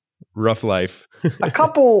 Yes. Rough life. A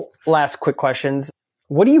couple last quick questions.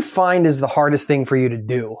 What do you find is the hardest thing for you to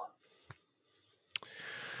do?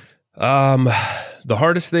 The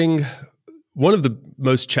hardest thing, one of the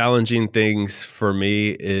most challenging things for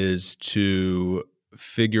me is to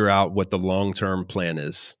figure out what the long-term plan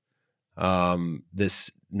is. This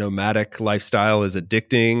nomadic lifestyle is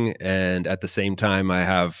addicting, and at the same time, I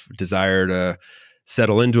have desire to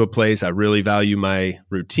settle into a place. I really value my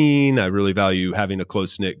routine. I really value having a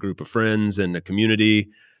close-knit group of friends and a community.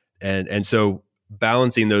 And so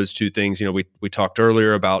balancing those two things, we talked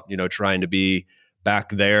earlier about, trying to be back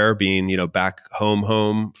there, being, back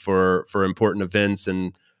home for important events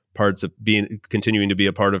and parts of continuing to be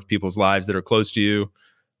a part of people's lives that are close to you.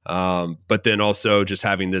 But then also just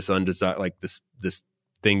having this undesired, this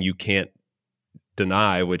thing you can't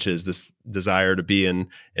deny, which is this desire to be in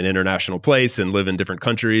an international place and live in different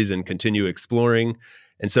countries and continue exploring.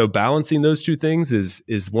 And so balancing those two things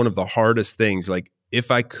is one of the hardest things. Like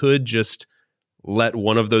if I could just let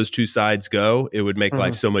one of those two sides go, it would make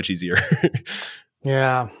life so much easier.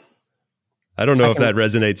 Yeah. I don't know if that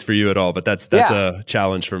resonates for you at all, but that's a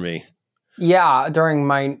challenge for me. Yeah. During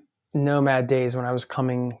my nomad days, when I was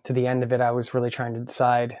coming to the end of it, I was really trying to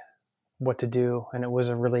decide what to do. And it was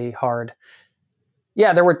a really hard.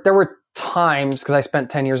 Yeah, there were times, because I spent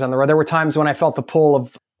 10 years on the road, there were times when I felt the pull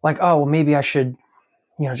of like, oh, well, maybe I should,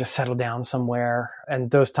 just settle down somewhere. And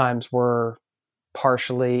those times were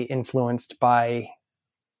partially influenced by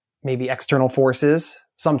maybe external forces.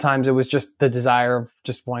 Sometimes it was just the desire of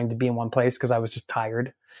just wanting to be in one place because I was just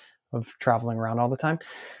tired of traveling around all the time.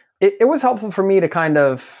 It was helpful for me to kind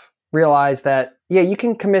of realize that, yeah, you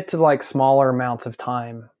can commit to like smaller amounts of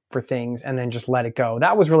time for things and then just let it go.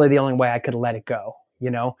 That was really the only way I could let it go,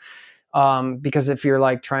 because if you're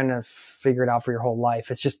like trying to figure it out for your whole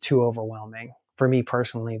life, it's just too overwhelming. For me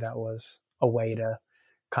personally, that was a way to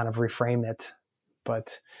kind of reframe it.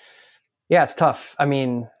 But yeah, it's tough. I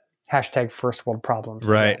mean, hashtag first world problems.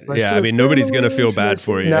 Right. Yeah. I mean, nobody's going to feel bad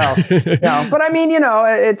for you. No. But I mean,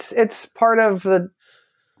 it's part of the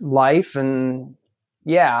life. And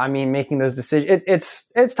yeah, I mean, making those decisions,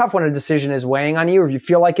 it's tough when a decision is weighing on you, or you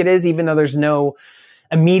feel like it is, even though there's no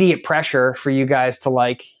immediate pressure for you guys to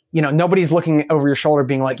like, nobody's looking over your shoulder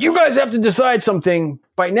being like, you guys have to decide something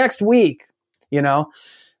by next week,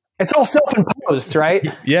 It's all self-imposed, right?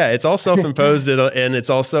 Yeah, it's all self-imposed. And it's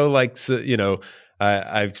also like,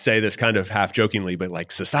 I say this kind of half jokingly, but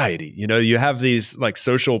like society, you have these like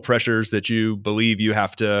social pressures that you believe you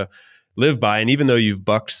have to live by. And even though you've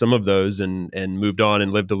bucked some of those and moved on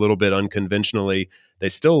and lived a little bit unconventionally, they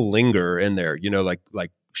still linger in there,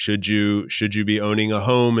 like should you be owning a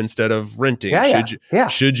home instead of renting?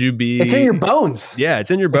 Should you be? It's in your bones. Yeah,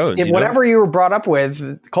 it's in your bones. Whatever you were brought up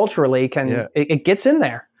with culturally it gets in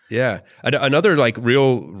there. Yeah. Another like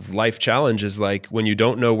real life challenge is like when you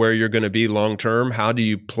don't know where you're going to be long term, how do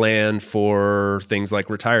you plan for things like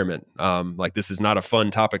retirement? Like this is not a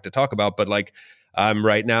fun topic to talk about, but like I'm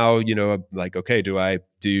right now, like, okay, do I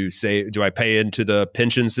pay into the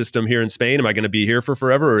pension system here in Spain? Am I going to be here for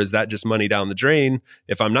forever? Or is that just money down the drain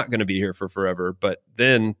if I'm not going to be here for forever? But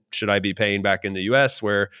then should I be paying back in the US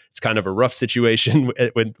where it's kind of a rough situation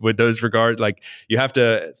with those regard? Like, you have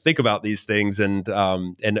to think about these things. And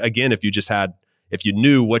again, if you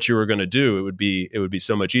knew what you were going to do, it would be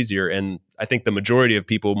so much easier. And I think the majority of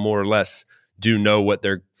people more or less do know what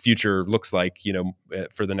their future looks like,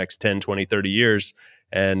 for the next 10, 20, 30 years.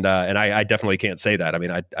 And I definitely can't say that. I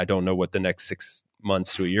mean, I don't know what the next 6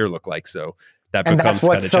 months to a year look like. So that becomes that's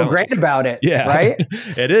what's so great about it. Yeah, right.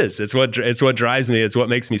 It is. It's what drives me. It's what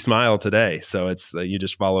makes me smile today. So it's you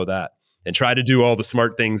just follow that and try to do all the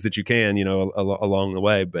smart things that you can, along the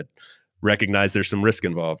way, but recognize there's some risk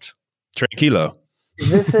involved. Tranquilo.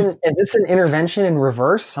 Is this an intervention in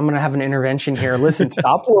reverse? I'm going to have an intervention here. Listen,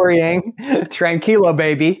 stop worrying. Tranquilo,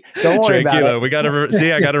 baby. Don't worry about it. We got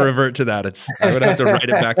to I got to revert to that. I would have to write it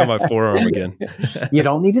back on my forearm again. You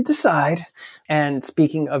don't need to decide. And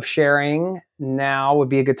speaking of sharing, now would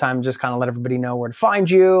be a good time to just kind of let everybody know where to find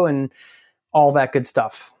you and all that good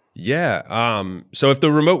stuff. Yeah. So if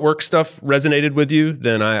the remote work stuff resonated with you,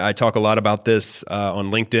 then I talk a lot about this on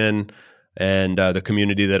LinkedIn and the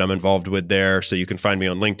community that I'm involved with there. So you can find me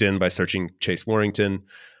on LinkedIn by searching Chase Warrington.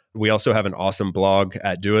 We also have an awesome blog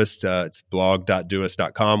at Doist. It's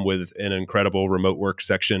blog.doist.com with an incredible remote work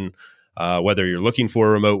section. Whether you're looking for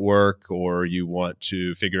remote work or you want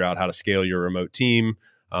to figure out how to scale your remote team,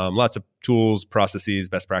 lots of tools, processes,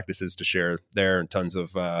 best practices to share there, and tons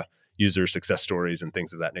of user success stories and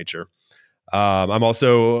things of that nature. I'm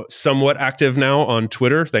also somewhat active now on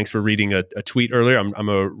Twitter. Thanks for reading a tweet earlier. I'm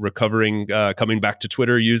a recovering, coming back to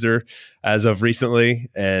Twitter user as of recently.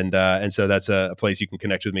 And so that's a place you can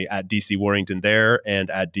connect with me at DC Warrington there and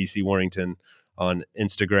at DC Warrington on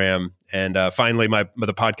Instagram. And finally,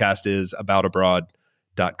 the podcast is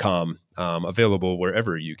aboutabroad.com, available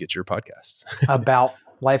wherever you get your podcasts. About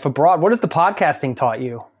life abroad. What has the podcasting taught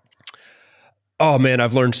you? Oh man,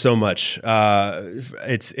 I've learned so much.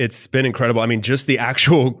 It's been incredible. I mean, just the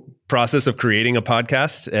actual process of creating a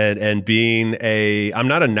podcast and being I'm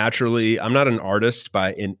not an artist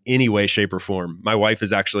in any way, shape, or form. My wife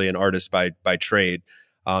is actually an artist by trade.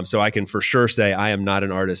 So I can for sure say I am not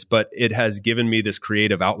an artist, but it has given me this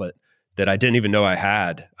creative outlet that I didn't even know I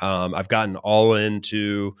had. I've gotten all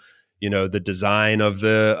into the design of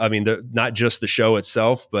not just the show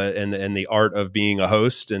itself, but and the art of being a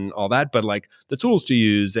host and all that, but like the tools to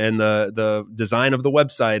use and the design of the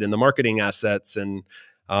website and the marketing assets and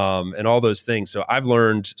all those things. So I've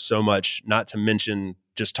learned so much, not to mention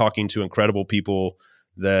just talking to incredible people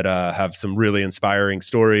that have some really inspiring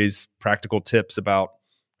stories, practical tips about,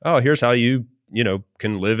 here's how you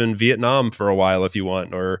can live in Vietnam for a while if you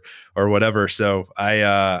want, or whatever. So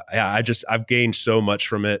I've gained so much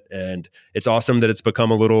from it, and it's awesome that it's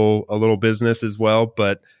become a little business as well.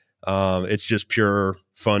 But it's just pure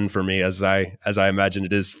fun for me, as I imagine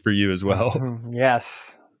it is for you as well.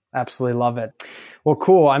 Yes, absolutely love it. Well,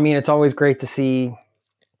 cool. I mean, it's always great to see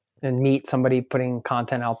and meet somebody putting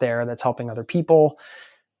content out there that's helping other people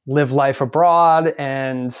live life abroad,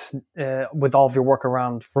 and with all of your work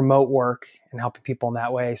around remote work and helping people in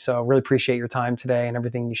that way. So really appreciate your time today and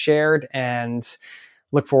everything you shared, and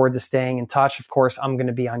look forward to staying in touch. Of course, I'm going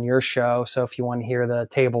to be on your show. So if you want to hear the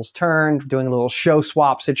tables turned, doing a little show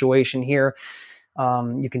swap situation here,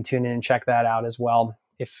 you can tune in and check that out as well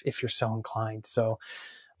if you're so inclined. So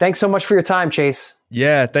thanks so much for your time, Chase.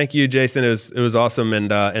 Yeah, thank you, Jason. It was awesome,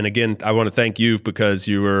 and again, I want to thank you because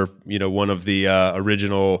you were one of the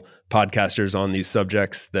original podcasters on these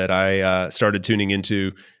subjects that I started tuning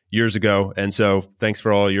into years ago. And so, thanks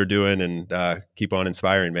for all you're doing, and keep on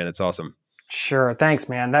inspiring, man. It's awesome. Sure, thanks,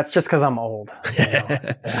 man. That's just because I'm old.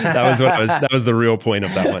 That was the real point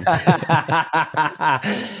of that one.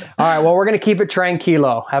 All right, well, we're going to keep it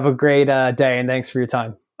tranquilo. Have a great day, and thanks for your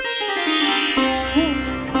time.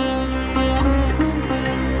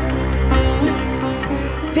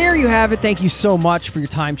 There you have it. Thank you so much for your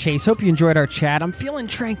time, Chase. Hope you enjoyed our chat. I'm feeling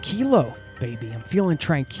tranquilo, baby. I'm feeling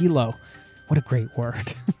tranquilo. What a great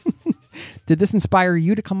word. Did this inspire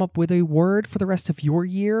you to come up with a word for the rest of your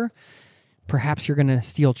year? Perhaps you're going to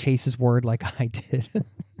steal Chase's word like I did.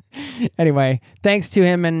 Anyway, thanks to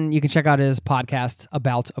him, and you can check out his podcast,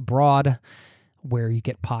 About Abroad, where you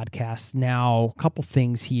get podcasts. Now, a couple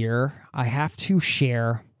things here. I have to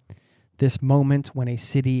share this moment when a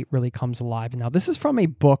city really comes alive. Now, this is from a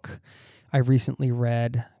book I recently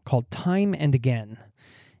read called Time and Again.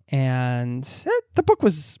 And the book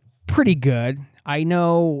was pretty good. I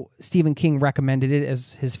know Stephen King recommended it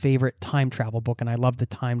as his favorite time travel book, and I love the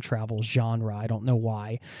time travel genre. I don't know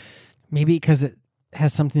why. Maybe because it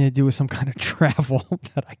has something to do with some kind of travel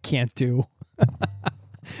that I can't do.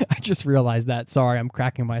 I just realized that. Sorry, I'm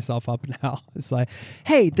cracking myself up now. It's like,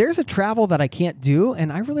 hey, there's a travel that I can't do,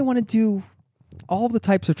 and I really want to do all the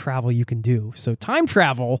types of travel you can do. So time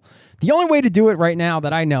travel, the only way to do it right now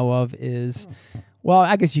that I know of is, well,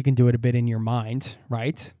 I guess you can do it a bit in your mind,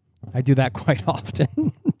 right? I do that quite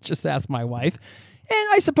often. Just ask my wife.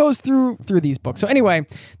 And I suppose through these books. So anyway,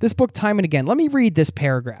 this book, time and again, let me read this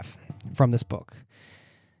paragraph from this book.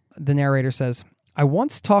 The narrator says, I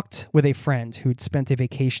once talked with a friend who'd spent a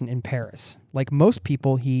vacation in Paris. Like most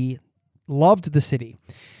people, he loved the city,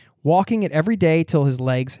 walking it every day till his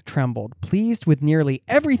legs trembled, pleased with nearly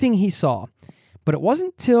everything he saw. But it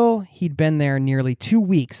wasn't till he'd been there nearly 2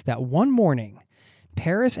 weeks that one morning,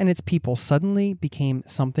 Paris and its people suddenly became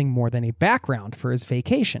something more than a background for his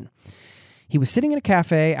vacation. He was sitting in a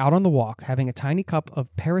cafe out on the walk, having a tiny cup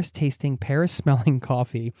of Paris-tasting, Paris-smelling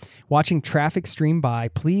coffee, watching traffic stream by,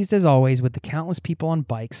 pleased as always with the countless people on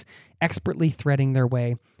bikes, expertly threading their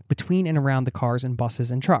way between and around the cars and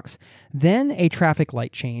buses and trucks. Then a traffic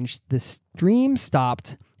light changed, the stream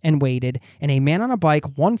stopped and waited, and a man on a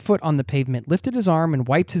bike, 1 foot on the pavement, lifted his arm and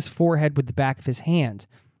wiped his forehead with the back of his hand.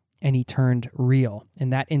 And he turned real. In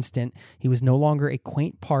that instant, he was no longer a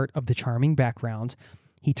quaint part of the charming background.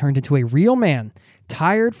 He turned into a real man,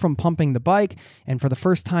 tired from pumping the bike, and for the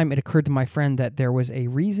first time it occurred to my friend that there was a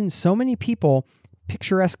reason so many people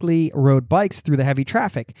picturesquely rode bikes through the heavy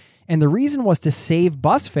traffic, and the reason was to save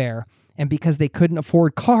bus fare and because they couldn't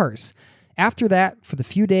afford cars. After that, for the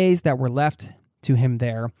few days that were left to him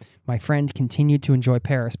there, my friend continued to enjoy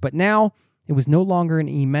Paris, but now it was no longer an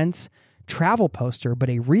immense travel poster, but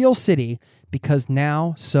a real city, because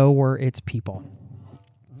now so were its people.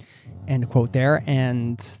 End quote there.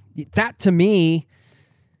 And that to me,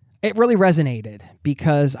 it really resonated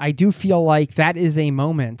because I do feel like that is a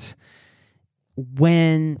moment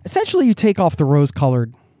when essentially you take off the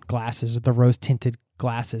rose-colored glasses, the rose-tinted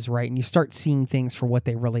glasses, right? And you start seeing things for what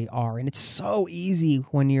they really are. And it's so easy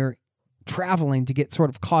when you're traveling to get sort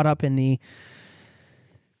of caught up in to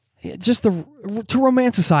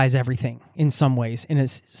romanticize everything in some ways in a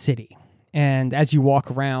city. And as you walk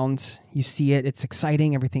around, you see it, it's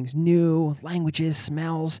exciting, everything's new, languages,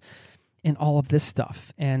 smells, and all of this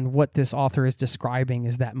stuff. And what this author is describing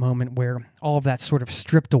is that moment where all of that's sort of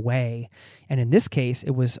stripped away. And in this case,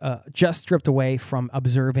 it was just stripped away from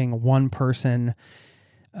observing one person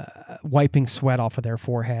wiping sweat off of their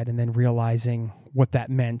forehead and then realizing what that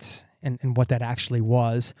meant and what that actually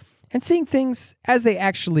was, and seeing things as they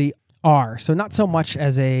actually are. So not so much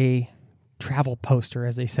as a travel poster,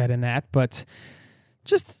 as they said in that, but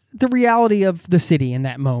just the reality of the city in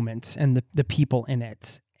that moment and the people in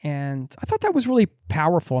it. And I thought that was really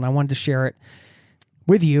powerful, and I wanted to share it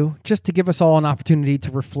with you just to give us all an opportunity to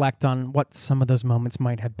reflect on what some of those moments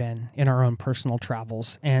might have been in our own personal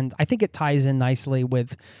travels. And I think it ties in nicely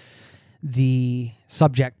with the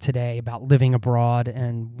subject today about living abroad,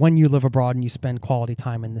 and when you live abroad and you spend quality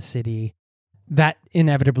time in the city, that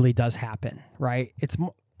inevitably does happen, right? It's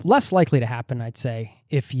less likely to happen, I'd say,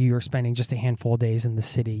 if you're spending just a handful of days in the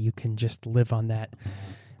city. You can just live on that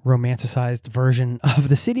romanticized version of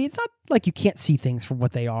the city. It's not like you can't see things for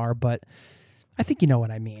what they are, but I think you know what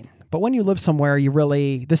I mean. But when you live somewhere,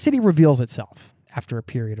 the city reveals itself after a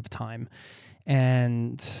period of time.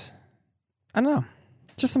 And I don't know,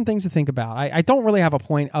 just some things to think about. I don't really have a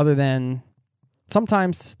point other than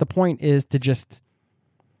sometimes the point is to just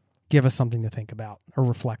give us something to think about or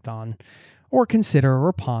reflect on or consider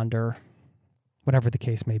or ponder, whatever the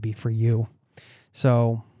case may be for you.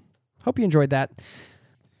 So hope you enjoyed that.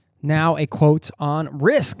 Now a quote on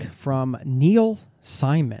risk from Neil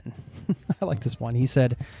Simon. I like this one. He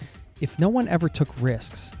said, "If no one ever took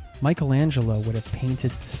risks, Michelangelo would have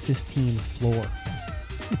painted the Sistine floor."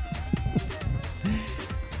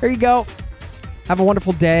 There you go. Have a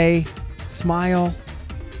wonderful day. Smile.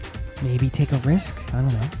 Maybe take a risk. I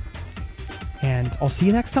don't know. And I'll see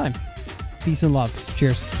you next time. Peace and love.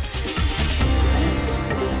 Cheers.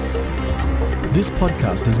 This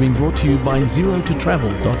podcast has been brought to you by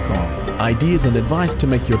ZeroToTravel.com. Ideas and advice to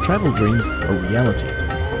make your travel dreams a reality.